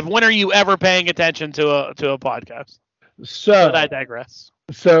not live. When are you ever paying attention to a podcast? But I digress.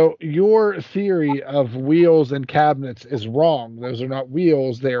 So your theory of wheels and cabinets is wrong. Those are not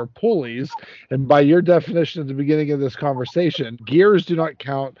wheels; they are pulleys. And by your definition at the beginning of this conversation, gears do not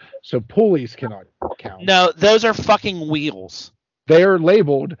count, so pulleys cannot count. No, those are fucking wheels. They are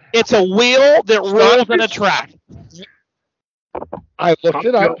labeled. It's a wheel that rolls in a track. I looked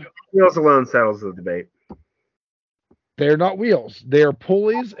it up. Wheels alone settles the debate. They're not wheels. They are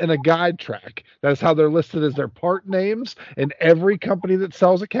pulleys and a guide track. That's how they're listed as their part names in every company that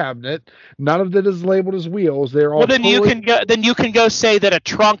sells a cabinet. None of that is labeled as wheels. They're all. Well, then you can go say that a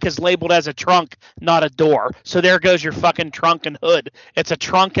trunk is labeled as a trunk, not a door. So there goes your fucking trunk and hood. It's a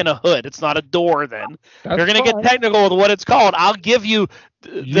trunk and a hood. It's not a door. Then you're gonna get technical with what it's called. I'll give you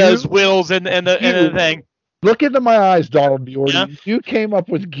those wheels and the thing. Look into my eyes, Donald Bjordy. Yeah. You came up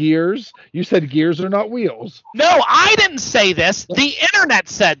with gears. You said gears are not wheels. No, I didn't say this. The internet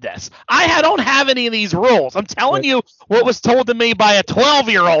said this. I don't have any of these rules. I'm telling you what was told to me by a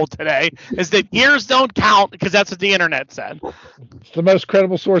 12-year-old today is that gears don't count because that's what the internet said. It's the most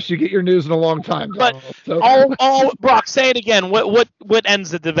credible source you get your news in a long time, Donald. But Brock, say it again. What ends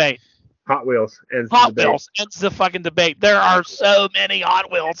the debate? Hot Wheels ends the fucking debate. There are so many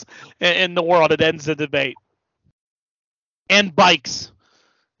Hot Wheels in the world. It ends the debate. And bikes.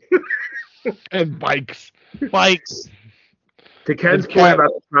 And bikes. Bikes. To Ken's point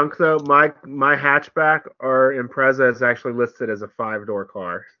about the trunk, though, my hatchback or Impreza is actually listed as a 5-door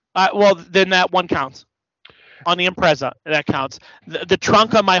car. Well, then that one counts. On the Impreza, that counts. The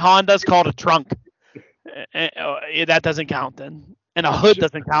trunk on my Honda is called a trunk. That doesn't count then. And a hood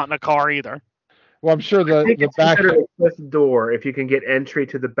doesn't count in a car either. Well, I'm sure the back door if you can get entry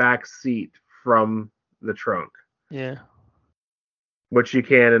to the back seat from the trunk. Yeah. Which you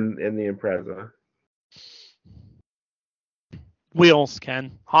can in the Impreza. Wheels,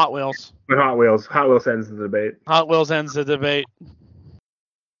 Ken. Hot Wheels. But Hot Wheels ends the debate. Hot Wheels ends the debate.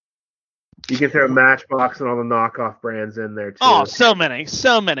 You can throw Matchbox and all the knockoff brands in there, too. Oh, so many.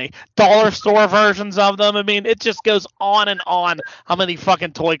 Dollar store versions of them. I mean, it just goes on and on how many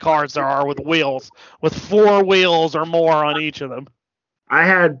fucking toy cars there are with wheels, with 4 wheels or more on each of them. I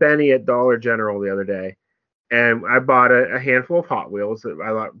had Benny at Dollar General the other day, and I bought a handful of Hot Wheels that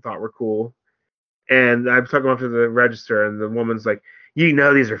I thought were cool. And I took them up to the register, and the woman's like, you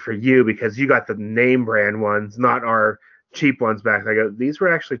know these are for you because you got the name brand ones, not our cheap ones back. I go, these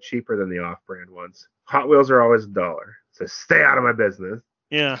were actually cheaper than the off-brand ones. Hot Wheels are always $1, so stay out of my business.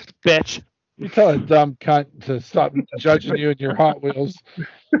 Yeah, bitch. You tell a dumb cunt to stop judging you and your Hot Wheels.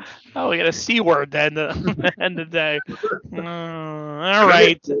 Oh, we got a C word then at the end of the day. All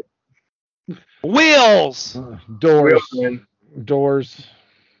right. Wheels. Doors.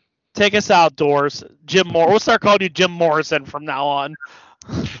 Take us outdoors. Jim Moore. We'll start calling you Jim Morrison from now on.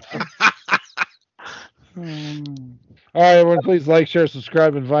 All right, everyone, please like, share,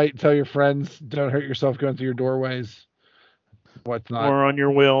 subscribe, invite, tell your friends. Don't hurt yourself going through your doorways. What's not? Or on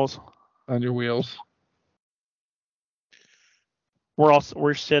your wheels. On your wheels.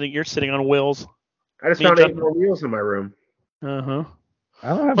 You're sitting on wheels. I just found 8 more wheels in my room. Uh-huh.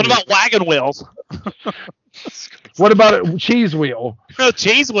 What about wagon wheels? What about a cheese wheel? No,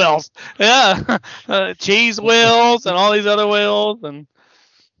 cheese wheels. Yeah. Cheese wheels and all these other wheels. And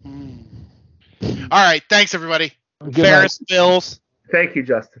all right. Thanks, everybody. Ferris wheels. Thank you,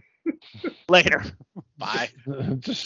 Justin. Later. Bye. Just